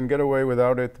crucial. You can get away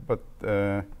without it, but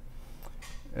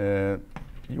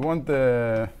you want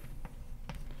the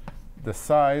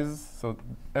size. So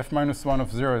f minus 1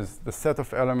 of 0 is the set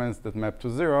of elements that map to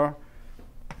 0.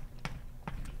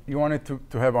 You want it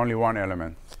to have only one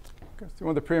element. Okay, so you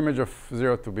want the preimage of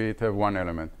 0 to have one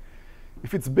element.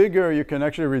 If it's bigger, you can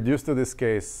actually reduce to this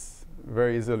case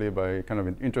very easily by kind of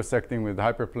intersecting with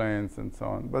hyperplanes and so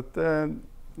on. But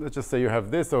let's just say you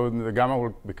have this, so the gamma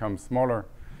will become smaller.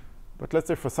 But let's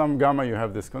say for some gamma you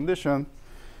have this condition.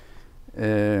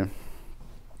 Then,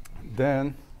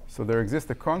 so there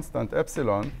exists a constant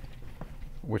epsilon,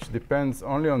 which depends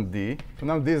only on D. So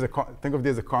now D is think of D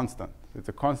as a constant. It's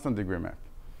a constant degree map.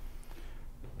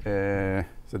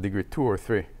 So degree 2 or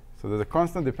 3. So there's a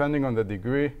constant depending on the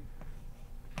degree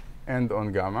and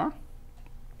on gamma,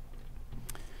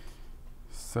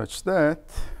 such that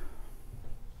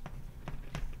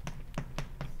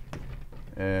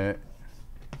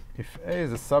if A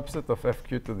is a subset of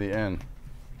fq to the n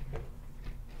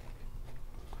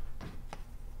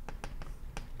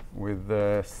with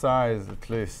the size at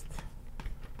least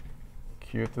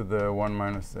q to the 1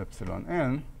 minus epsilon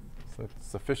n, so it's a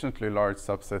sufficiently large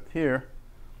subset here,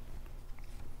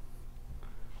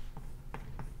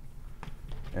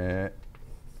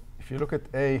 if you look at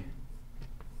A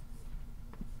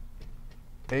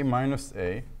minus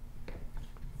A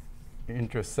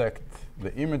intersect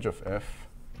the image of F,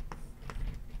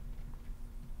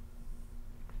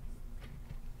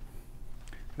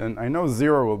 then I know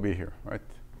 0 will be here, right?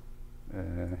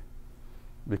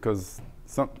 Because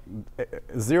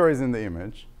 0 is in the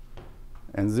image,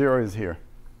 and 0 is here.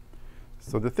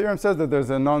 So the theorem says that there's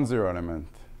a non-zero element.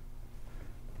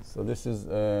 So this is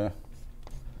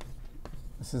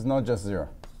not just 0.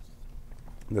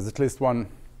 There's at least one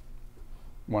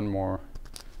more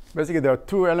basically there are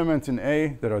two elements in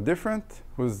A that are different,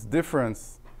 whose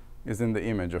difference is in the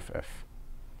image of F.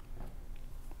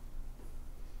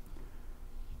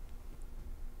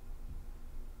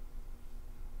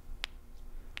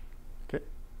 Okay.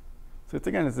 So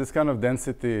it's this kind of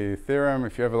density theorem.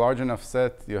 If you have a large enough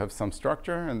set, you have some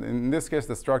structure. And in this case,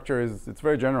 the structure it's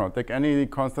very general. Take any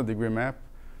constant degree map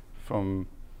from,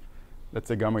 let's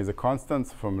say gamma is a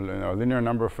constant, from a linear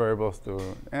number of variables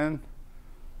to n.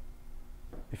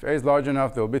 If A is large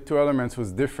enough, there will be two elements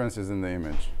whose difference is in the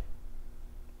image.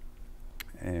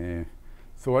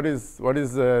 So what is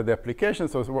the application?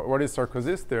 So what is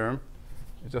Sarkozy's theorem?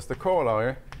 It's just a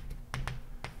corollary.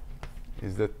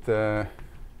 Is that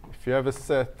if you have a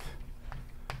set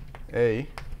A,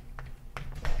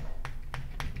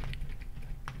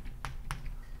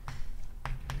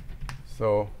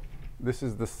 so this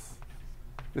is the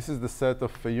set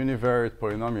of univariate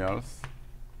polynomials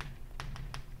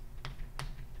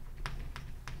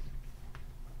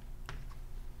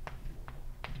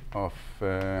of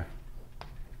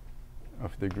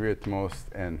degree at most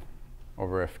n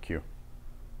over fq.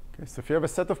 Okay, so if you have a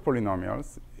set of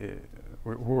polynomials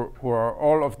who are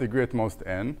all of degree at most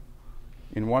n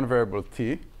in one variable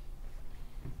t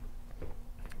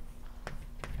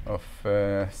of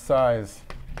size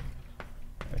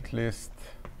at least,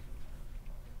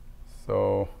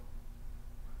 so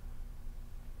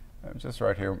I'll just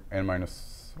write here n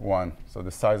minus 1. So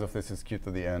the size of this is q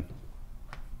to the n.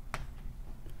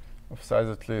 Of size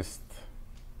at least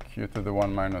q to the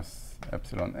 1 minus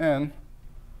epsilon n,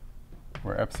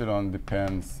 where epsilon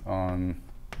depends on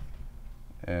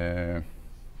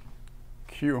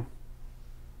q.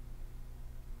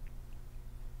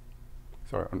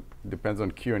 Sorry, depends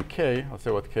on q and k. I'll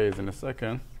say what k is in a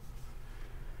second.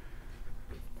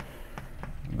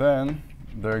 Then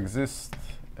there exist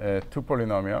two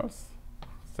polynomials,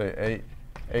 say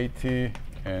at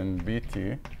and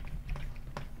bt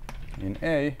in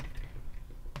A,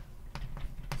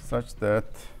 such that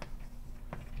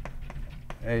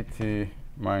at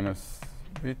minus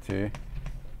bt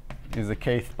is a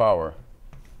kth power.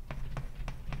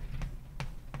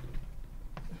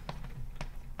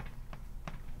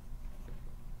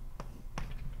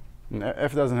 And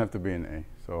f doesn't have to be in A.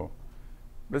 So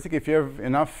basically, if you have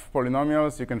enough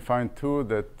polynomials, you can find two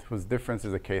whose difference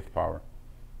is a kth power.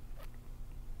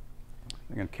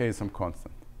 Again, k is some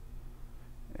constant.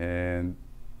 And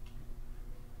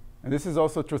this is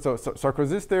also true. So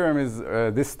Sarkozy's theorem is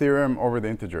this theorem over the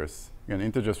integers. Again,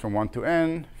 integers from 1 to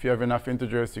n. If you have enough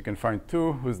integers, you can find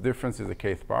two whose difference is a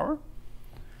kth power.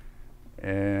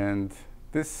 And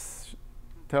this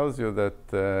tells you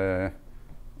that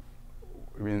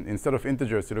instead of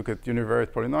integers, you look at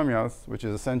univariate polynomials, which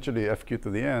is essentially fq to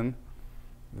the n,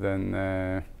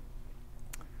 then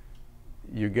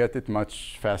you get it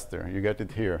much faster. You get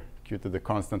it here, q to the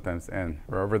constant times n.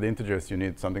 Where over the integers, you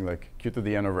need something like q to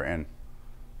the n over n.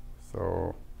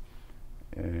 So,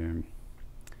 and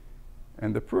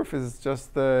the proof is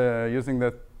just using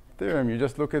that theorem. You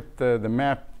just look at the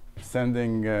map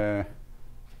sending,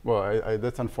 well,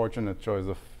 that's unfortunate choice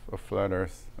of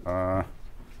letters.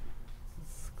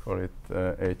 Let's call it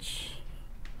h.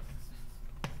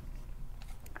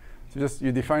 So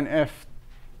you define f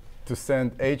to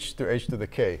send h to the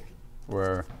k,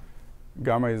 where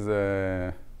gamma is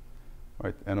n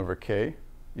over k.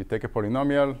 You take a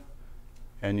polynomial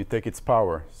and you take its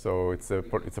power. So it's a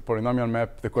polynomial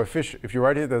map. The coefficient, if you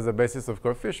write it as a basis of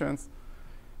coefficients,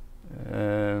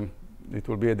 it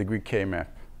will be a degree k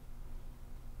map.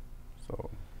 So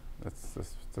it's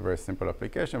a very simple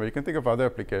application. But you can think of other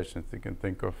applications. You can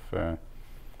think of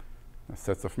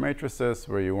sets of matrices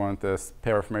where you want a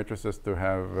pair of matrices to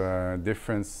have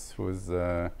difference who has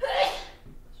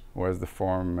the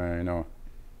form,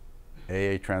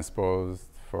 AA transposed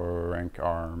for rank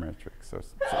R matrix. So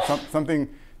something.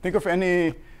 Think of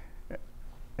the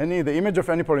image of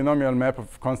any polynomial map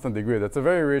of constant degree. That's a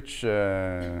very rich. It's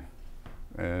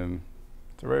a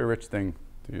very rich thing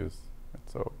to use.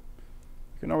 So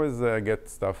you can always get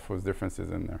stuff with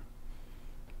differences in there.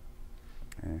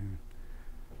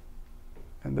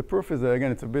 And the proof is,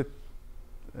 again, it's a bit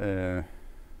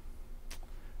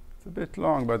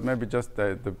long, but maybe just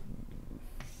the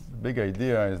big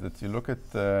idea is that you look at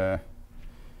AA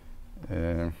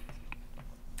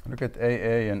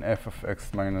and f of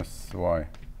x minus y,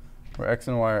 where x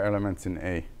and y are elements in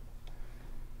A.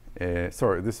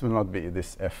 Sorry, this will not be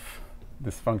this f.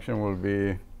 This function will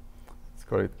be, let's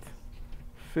call it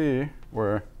phi,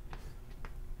 where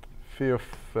phi of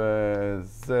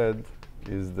z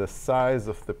is the size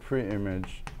of the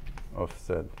pre-image of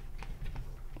z.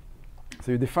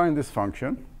 So you define this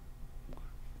function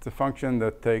It's a function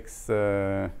that takes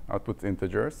outputs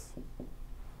integers.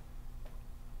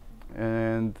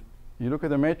 And you look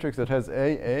at a matrix that has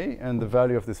A, and the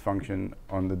value of this function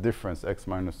on the difference, x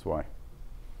minus y.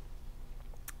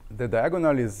 The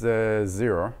diagonal is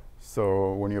 0.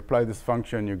 So when you apply this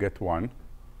function, you get 1.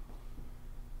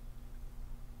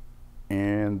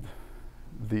 And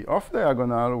the off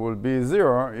diagonal will be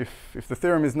 0. If the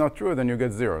theorem is not true, then you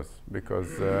get zeros,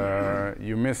 because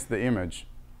you miss the image.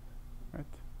 Right?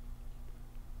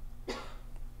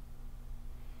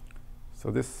 So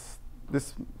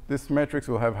this matrix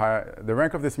will have the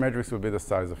rank of this matrix will be the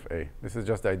size of A. This is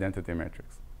just the identity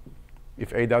matrix.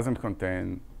 If A doesn't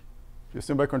contain, if you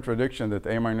assume by contradiction that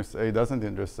A minus A doesn't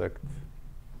intersect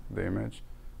the image,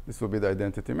 this will be the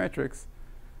identity matrix.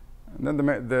 And then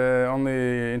the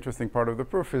only interesting part of the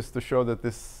proof is to show that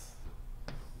this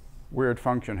weird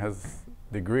function has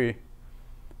degree,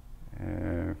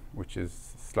 which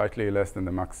is slightly less than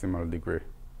the maximal degree.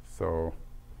 So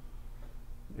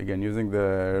again, using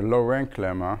the low rank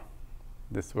lemma,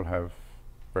 this will have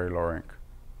very low rank.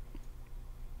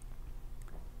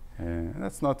 And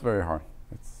that's not very hard.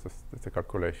 It's a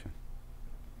calculation.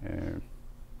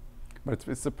 But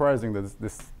it's surprising that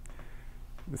this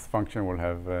function will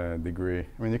have a degree.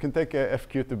 I mean, you can take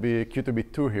fq to be q to be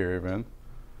 2 here even.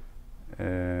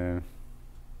 You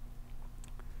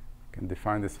can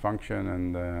define this function,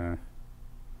 and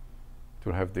it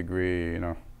will have degree,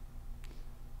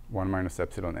 1 minus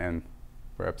epsilon n,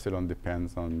 where epsilon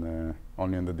depends on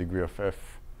only on the degree of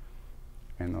f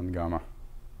and on gamma.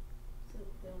 So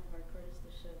the only hard part is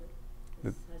to show that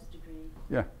this has degree.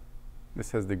 Yeah,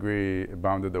 this has degree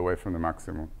bounded away from the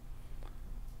maximum.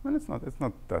 Well, it's not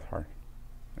that hard.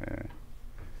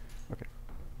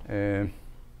 Okay.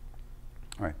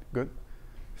 All right, good.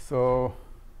 So,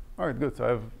 all right, good. So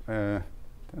I have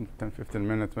 10, 15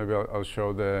 minutes. Maybe I'll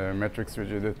show the matrix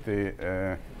rigidity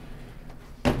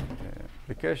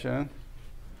application.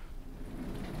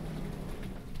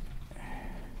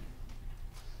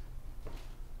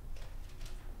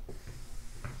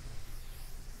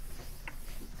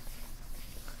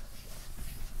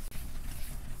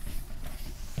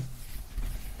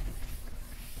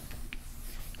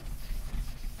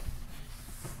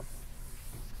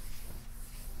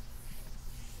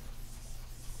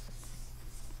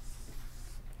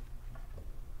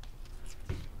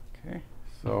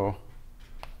 So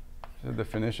the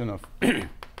definition of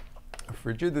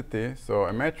rigidity. So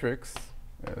a matrix,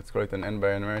 let's call it an n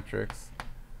by n matrix.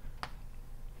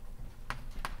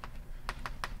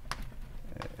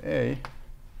 A.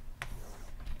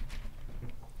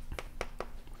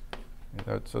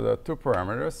 So there are two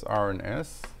parameters, R and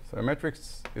S. So a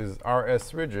matrix is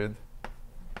RS rigid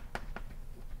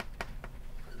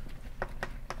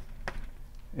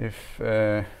if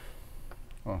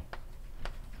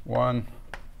one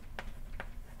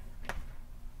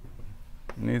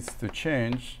needs to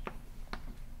change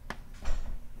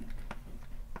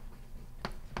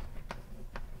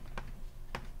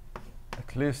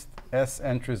at least S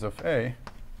entries of A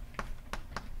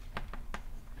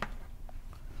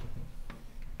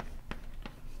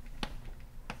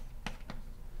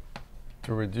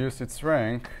to reduce its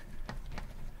rank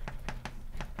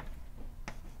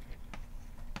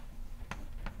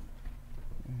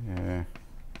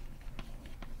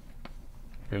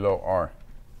below R.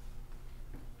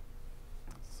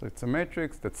 So it's a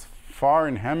matrix that's far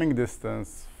in Hamming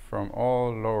distance from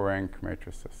all low-rank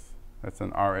matrices. That's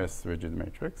an RS rigid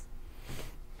matrix.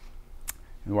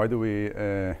 And why do we? But it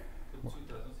has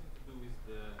nothing to do with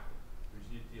the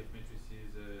rigidity of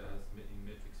matrices in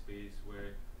metric space,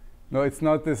 where. No, it's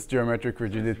not this geometric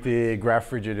rigidity,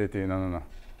 graph rigidity. No.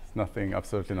 It's nothing.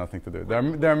 Absolutely nothing to do.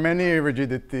 There are many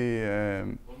rigidity.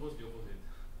 Almost the opposite.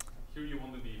 Here you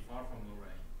want to be far from low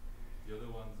rank. The other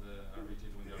ones are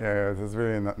rigid when they are. Yeah, there's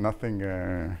really nothing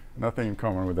in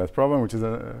common with that problem, which is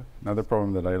another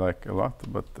problem that I like a lot.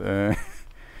 But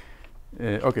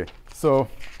okay, so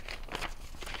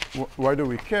why do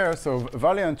we care? So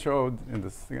Valiant showed in the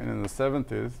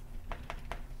 70s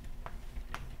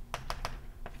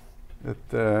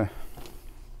that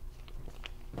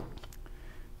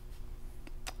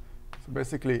so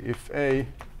basically if A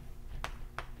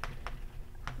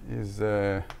is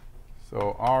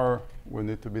so R will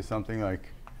need to be something like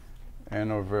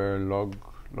n over log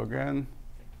n,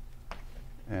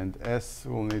 and S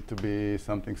will need to be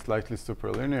something slightly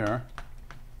superlinear.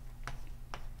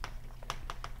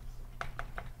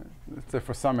 Let's say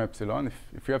for some epsilon,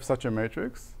 if you have such a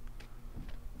matrix,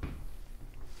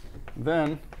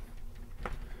 then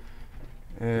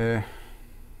to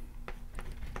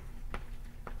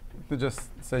just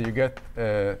say you get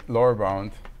a lower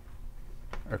bound,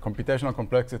 a computational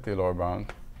complexity lower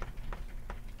bound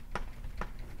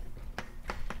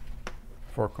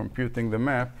for computing the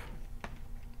map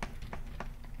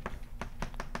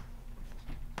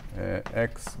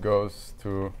x goes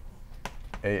to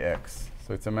ax.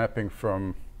 So it's a mapping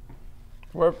from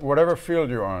whatever field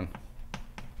you're on.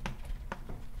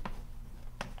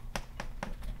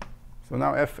 So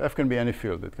now f can be any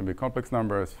field. It can be complex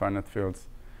numbers, finite fields.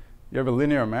 You have a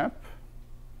linear map,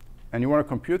 and you want to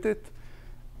compute it.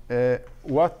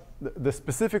 The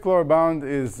specific lower bound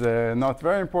is not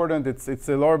very important. It's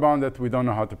a lower bound that we don't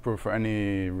know how to prove for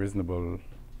any reasonable.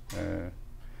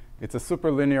 It's a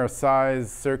superlinear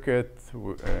size circuit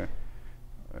with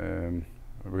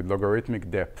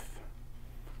logarithmic depth.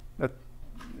 It's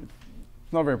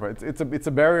not very important. It's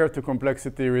a barrier to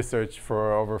complexity research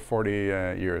for over 40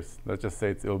 years. Let's just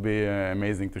say it'll be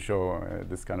amazing to show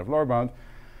this kind of lower bound.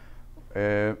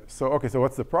 So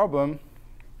what's the problem?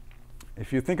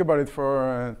 If you think about it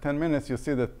for 10 minutes, you'll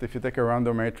see that if you take a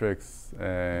random matrix,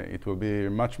 it will be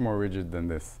much more rigid than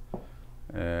this.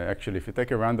 Actually, if you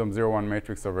take a random 0, 1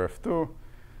 matrix over F2,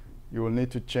 you will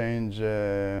need to change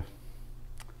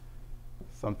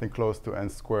something close to n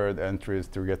squared entries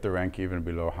to get the rank even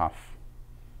below half.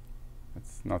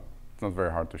 It's not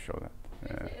very hard to show that.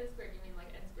 When you say n squared, you mean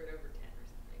like n squared over 10 or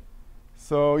something?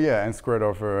 So yeah, n squared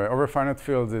over finite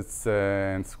fields, it's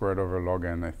n squared over log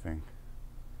n, I think.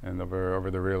 And over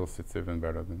the reals, it's even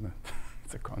better than that.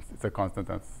 It's a constant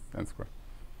n squared.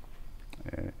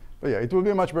 But yeah, it will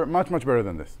be much better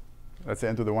than this. Let's say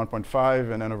n to the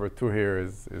 1.5, and n over 2 here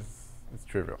is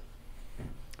trivial.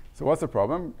 So what's the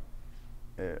problem?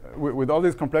 With all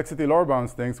these complexity lower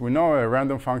bounds things, we know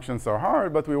random functions are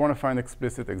hard, but we want to find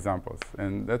explicit examples.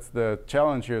 And that's the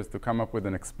challenge here, is to come up with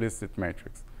an explicit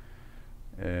matrix.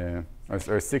 Yeah.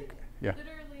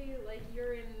 Literally, like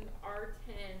you're in R10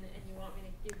 and you want me to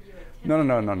give you a 10.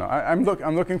 No.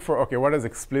 I'm looking for, okay, what does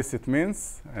explicit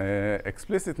means?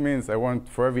 Explicit means I want,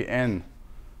 for every n,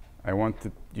 I want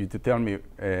you to tell me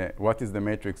what is the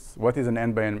matrix, what is an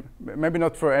n by n, maybe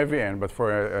not for every n, but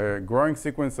for a growing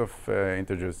sequence of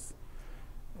integers.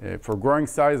 For growing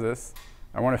sizes,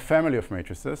 I want a family of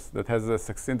matrices that has a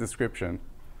succinct description.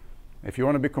 If you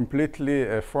want to be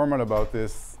completely formal about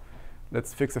this,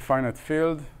 let's fix a finite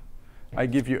field. I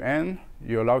give you n,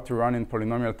 you're allowed to run in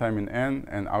polynomial time in n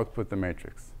and output the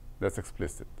matrix. That's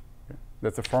explicit. Okay?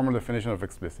 That's a formal definition of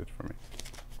explicit for me.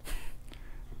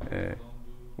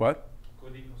 What?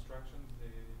 Coding constructions?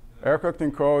 Error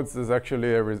correcting codes is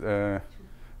actually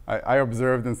I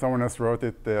observed, and someone else wrote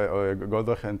it.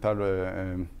 Goldach and Tal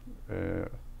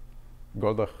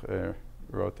Goldach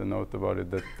wrote a note about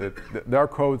it that there are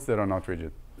codes that are not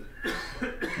rigid.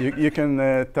 You can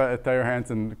tie your hands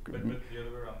and. But the other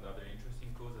way around, are there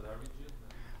interesting codes that are rigid?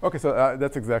 Okay, so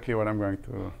that's exactly what I'm going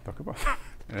to talk about.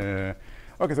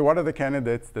 Okay, so what are the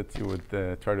candidates that you would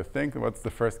try to think? What's the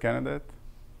first candidate?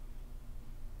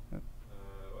 Well,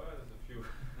 there's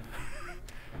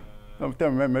a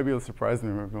few. Maybe you'll surprise me.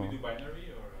 Can we do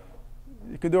binary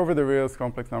or? You could do over the reals,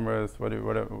 complex numbers. What do you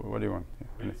want?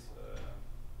 Yeah.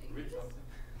 Read something.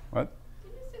 What?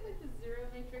 Did you say like the 0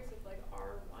 matrix with like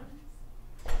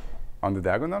R1s? On the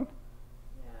diagonal?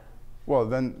 Yeah. Well,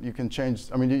 then you can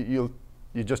change. I mean,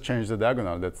 you just change the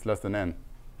diagonal. That's less than n.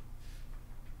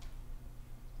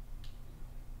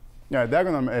 Yeah,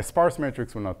 diagonal, a sparse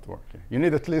matrix will not work. You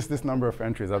need at least this number of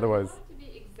entries, otherwise. I want it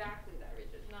to be exactly that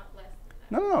rigid, not less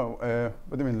than that. No.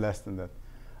 What do you mean less than that?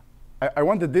 I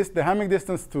want the Hamming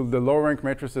distance to the low rank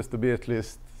matrices to be at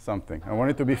least something. I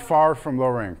want it to be far from low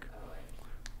rank. Oh,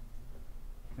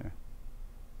 I see.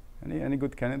 Yeah. Any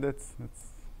good candidates?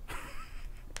 That's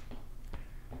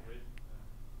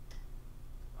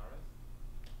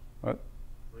what?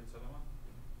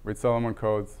 Reed-Solomon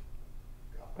codes.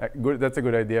 Good. That's a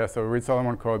good idea. So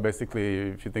Reed-Solomon code,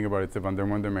 basically, if you think about it, it's a van der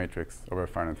Monde matrix over a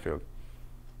finite field.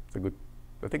 It's a good.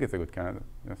 I think it's a good candidate.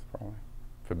 Yes, probably.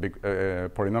 For a big,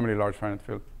 polynomially large finite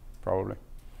field, probably.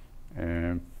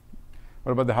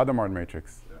 What about the Hadamard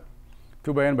matrix? Yeah.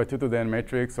 2 by n by 2 to the n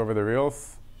matrix over the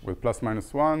reals with plus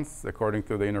minus 1s according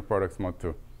to the inner products mod 2.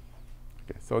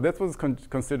 Okay, so that was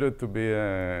considered to be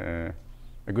a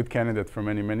good candidate for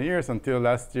many, many years until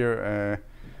last year.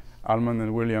 Allman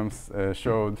and Williams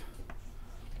showed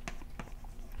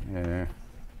that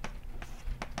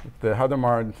the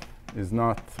Hadamard is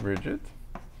not rigid.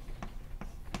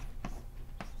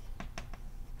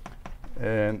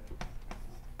 And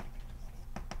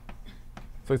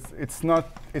so it's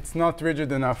not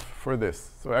rigid enough for this.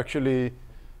 So actually,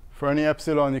 for any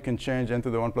epsilon, you can change n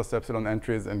to the 1 plus epsilon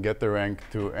entries and get the rank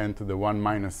to n to the 1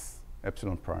 minus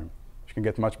epsilon prime. You can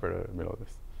get much better below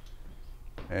this.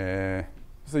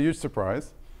 It's a huge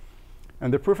surprise.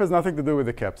 And the proof has nothing to do with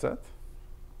the cap set.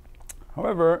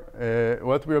 However,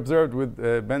 what we observed with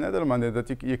Ben Edelman is that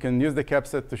you can use the cap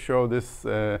set to show this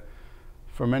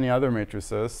for many other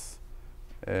matrices.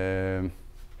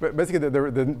 But basically,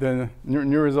 the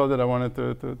new result that I wanted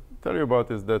to tell you about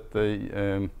is that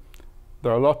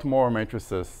there are a lot more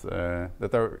matrices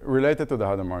that are related to the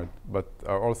Hadamard, but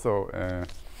are also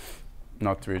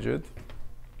not rigid.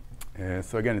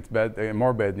 So again, it's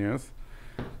more bad news.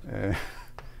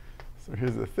 So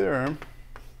here's the theorem.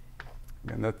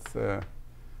 Again, that's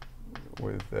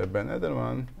with Ben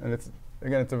Edelman. And it's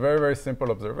a very, very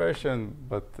simple observation,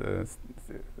 but it's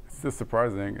still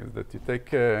surprising, is that you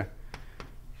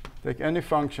take any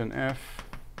function f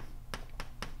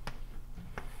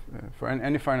for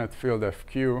any finite field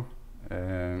fq. If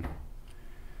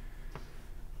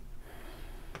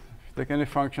you take any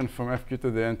function from fq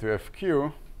to the n to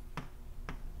fq,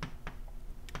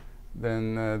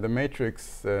 then the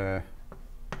matrix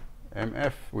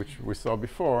mf, which we saw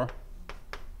before,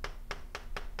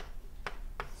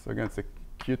 so again, it's a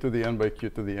q to the n by q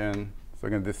to the n. So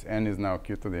again, this n is now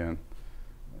q to the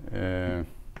n.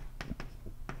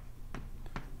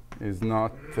 Is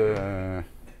not,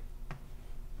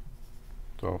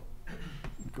 so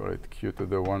call it q to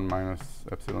the 1 minus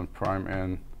epsilon prime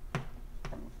n,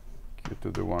 q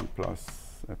to the 1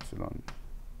 plus epsilon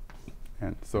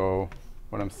n. So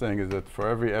what I'm saying is that for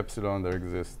every epsilon, there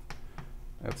exists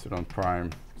epsilon prime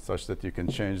such that you can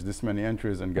change this many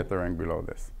entries and get the rank below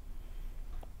this.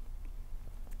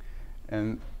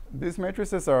 And these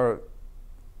matrices are,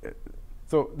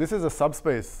 so this is a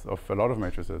subspace of a lot of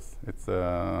matrices. It's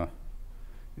a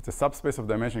subspace of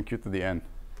dimension q to the n.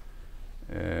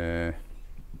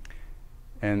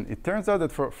 And it turns out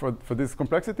that for these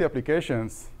complexity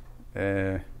applications,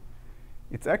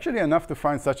 it's actually enough to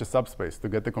find such a subspace to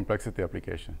get the complexity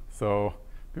application. So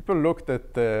people looked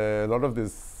at a lot of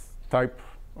these type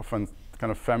of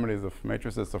kind of families of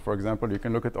matrices. So for example, you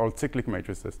can look at all cyclic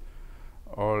matrices,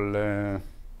 all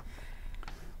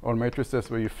matrices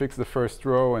where you fix the first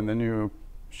row and then you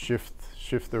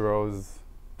shift the rows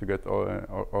to get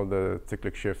all the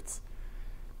cyclic shifts.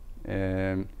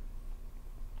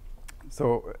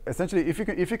 So essentially, if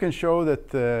you can show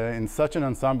that in such an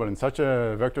ensemble, in such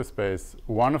a vector space,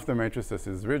 one of the matrices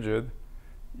is rigid,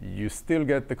 you still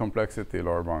get the complexity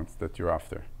lower bounds that you're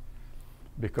after.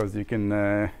 Because you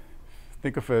can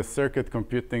think of a circuit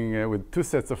computing with two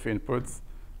sets of inputs.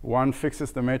 One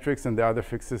fixes the matrix and the other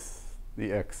fixes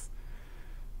the x.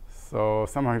 So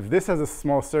somehow, if this has a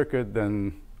small circuit,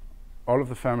 then all of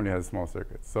the family has small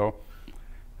circuits. So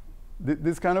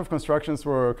these kind of constructions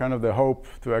were kind of the hope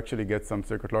to actually get some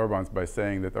circuit lower bounds by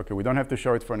saying that, OK, we don't have to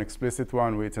show it for an explicit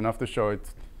one. It's enough to show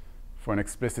it for an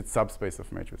explicit subspace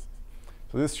of matrices.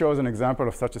 So this shows an example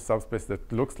of such a subspace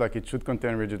that looks like it should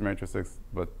contain rigid matrices,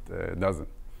 but doesn't.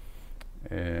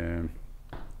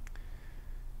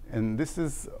 And this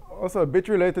is also a bit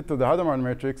related to the Hadamard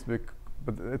matrix, but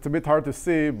it's a bit hard to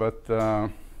see, but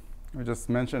we just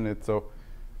mentioned it. So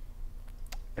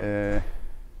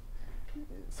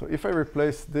if I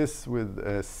replace this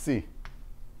with C,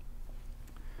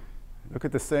 look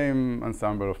at the same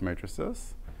ensemble of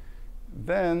matrices,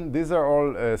 then these are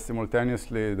all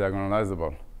simultaneously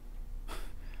diagonalizable.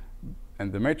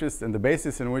 And the matrix and the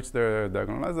basis in which they're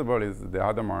diagonalizable is the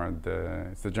Hadamard.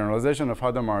 It's a generalization of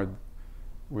Hadamard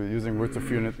with using roots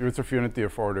of unity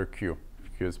of order q,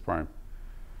 if q is prime.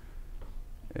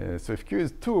 So if q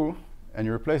is 2, and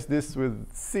you replace this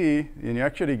with C, and you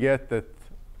actually get that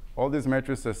all these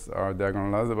matrices are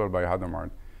diagonalizable by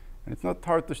Hadamard. And it's not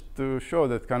hard to show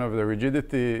that kind of the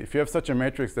rigidity, if you have such a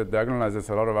matrix that diagonalizes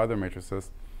a lot of other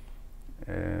matrices,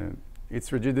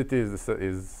 its rigidity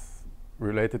is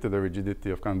related to the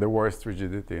rigidity of kind of the worst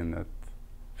rigidity in that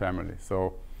family.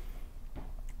 So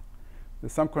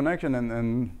there's some connection, and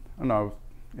I don't know,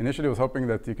 initially I was hoping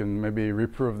that you can maybe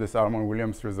reprove this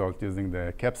Almond-Williams result using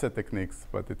the cap set techniques,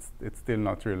 but it's still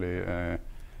not really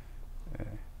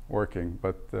working.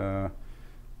 But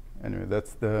anyway,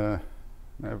 that's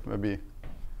maybe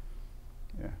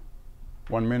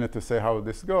 1 minute to say how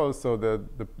this goes. So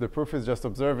the proof is just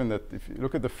observing that if you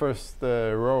look at the first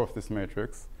row of this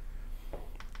matrix,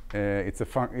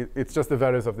 it's just the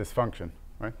values of this function,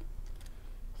 right?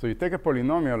 So you take a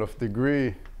polynomial of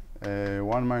degree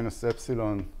 1 minus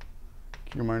epsilon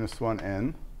q minus 1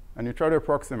 n, and you try to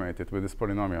approximate it with this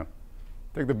polynomial.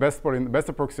 Take the best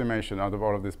approximation out of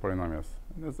all of these polynomials.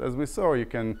 As we saw,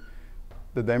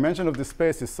 the dimension of this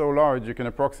space is so large, you can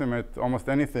approximate almost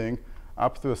anything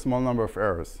up to a small number of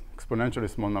errors, exponentially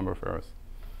small number of errors.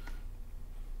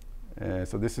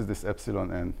 So this is this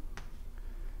epsilon n.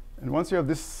 And once you have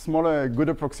this smaller good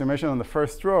approximation on the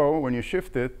first row, when you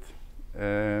shift it,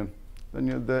 then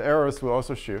the errors will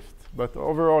also shift. But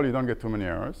overall, you don't get too many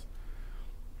errors.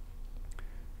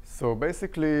 So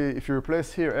basically, if you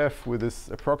replace here f with this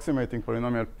approximating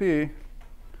polynomial p,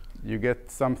 you get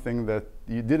something that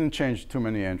you didn't change too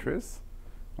many entries.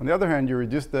 On the other hand, you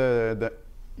reduce the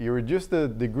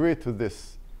degree to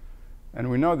this. And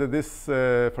we know that this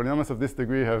polynomials of this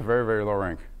degree have very, very low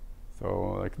rank.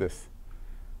 So like this.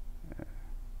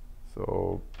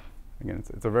 So again,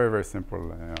 it's a very, very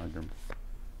simple argument.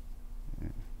 Yeah.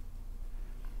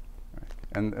 Right.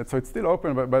 And so it's still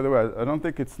open, but by the way, I don't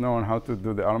think it's known how to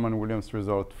do the Allman-Williams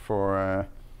result for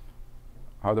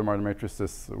Hadamard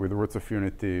matrices with roots of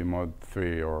unity mod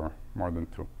 3 or more than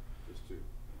 2. Just 2.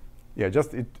 Yeah,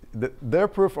 just their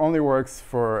proof only works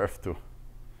for F2.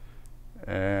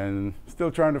 And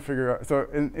still trying to figure out. So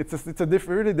it's a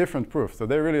really different proof. So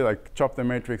they really like chop the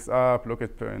matrix up, look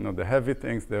at the heavy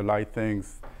things, the light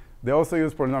things. They also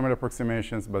use polynomial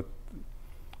approximations, but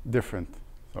different.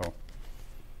 So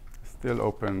still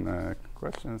open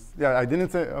questions. Yeah, I didn't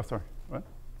say. Oh, sorry. What?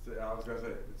 So I was going to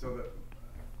say. So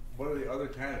what are the other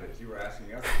candidates? You were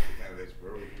asking us the candidates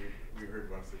were. We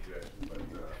heard one suggestion, but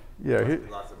yeah,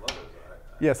 lots of others.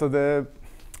 Yeah. So the.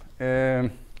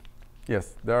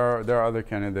 Yes, there are other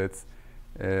candidates.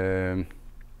 Cayley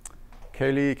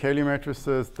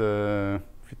matrices. If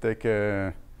you take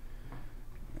a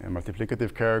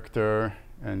multiplicative character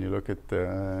and you look at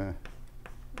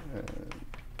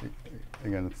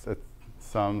again, it's at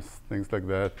sums, things like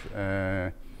that.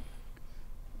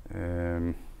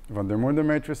 Van der Moorde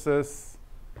matrices,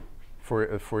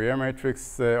 Fourier matrix.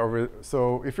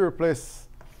 So if you replace.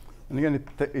 And again,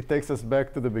 it takes us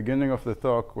back to the beginning of the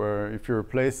talk, where if you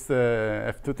replace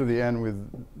f2 to the n with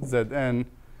zn,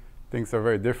 things are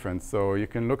very different. So you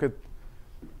can look at,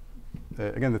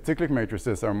 again, the cyclic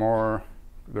matrices are more,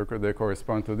 they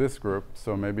correspond to this group.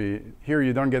 So maybe here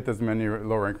you don't get as many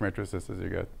low-rank matrices as you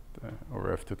get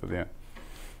over f2 to the n.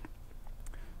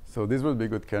 So these would be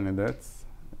good candidates.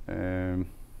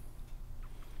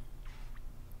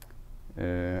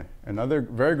 Another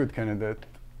very good candidate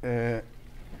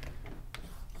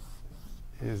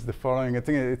is the following. I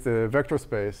think it's a vector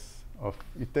space of,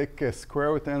 you take a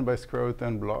square root n by square root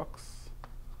n blocks.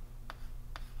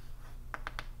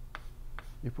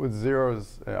 You put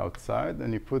zeros outside,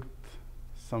 and you put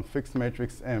some fixed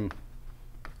matrix M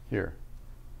here.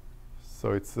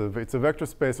 So it's a vector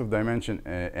space of dimension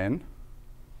n.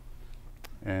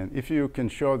 And if you can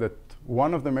show that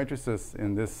one of the matrices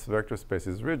in this vector space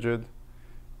is rigid,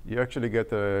 you actually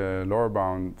get a lower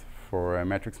bound for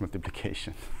matrix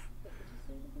multiplication.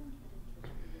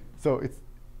 So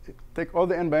take all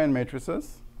the n by n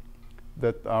matrices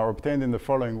that are obtained in the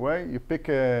following way. You pick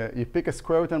a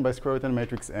square root n by square root n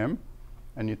matrix M,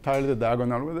 and you tile the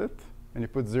diagonal with it, and you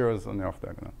put zeros on the off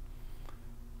diagonal.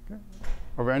 Okay.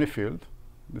 Over any field.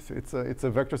 It's a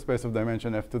vector space of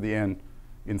dimension f to the n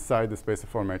inside the space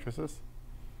of all matrices.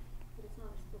 But it's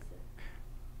not explicit.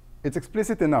 It's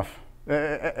explicit enough.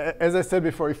 As I said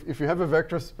before, if you have a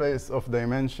vector space of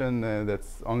dimension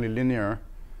that's only linear,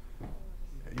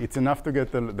 it's enough to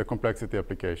get the complexity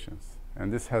applications.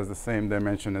 And this has the same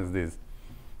dimension as these.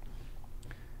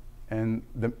 And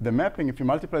the mapping, if you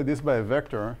multiply this by a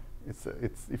vector,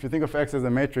 if you think of X as a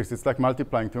matrix, it's like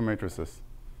multiplying two matrices.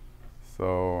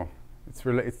 So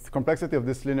the complexity of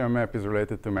this linear map is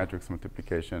related to matrix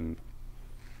multiplication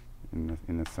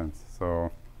in a sense.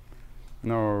 So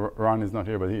no, Ron is not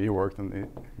here, but he worked on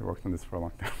this for a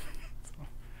long time. So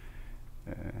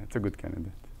it's a good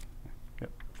candidate. Yeah.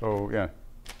 So yeah.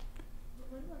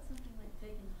 What about something like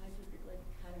taking high degree, like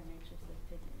pattern matrix, like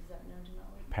taking, is that known to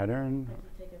not work? Pattern? Like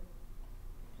you take a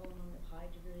polynomial of high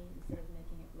degree instead of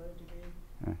making it low degree,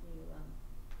 Yeah.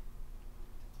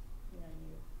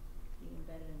 you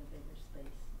embed it in a bigger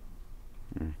space.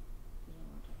 Mm. You know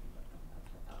what I'm talking about?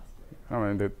 I'll ask you. I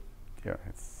mean,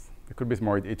 there could be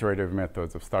more iterative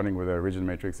methods of starting with a rigid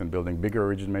matrix and building bigger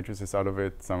rigid matrices out of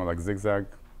it. Some like zigzag,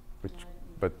 but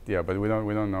we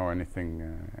don't know anything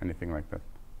like that.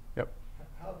 Yep.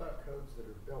 How about codes that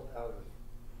are built out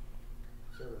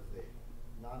of sort of the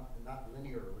not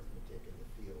linear arithmetic in the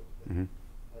field? Mm-hmm.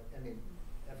 I mean,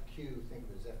 FQ, think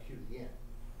of it as FQ to the n.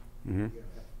 Mm-hmm. You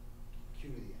know, FQ to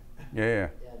the n.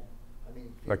 Yeah. And I mean,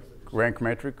 Like rank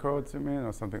metric codes, you mean,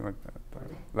 or something like that?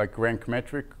 Like rank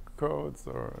metric codes,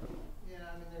 or? Yeah,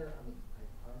 I mean,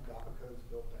 GAPA codes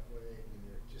built that way. I mean,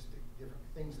 they're just different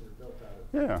things that are built out of.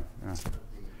 Yeah.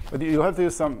 But you'll have to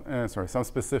use some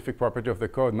specific property of the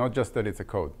code, not just that it's a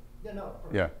code. Yeah, no. Of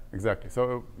course. Yeah, exactly.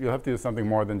 So you'll have to use something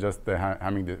more than just the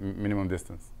Hamming minimum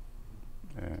distance.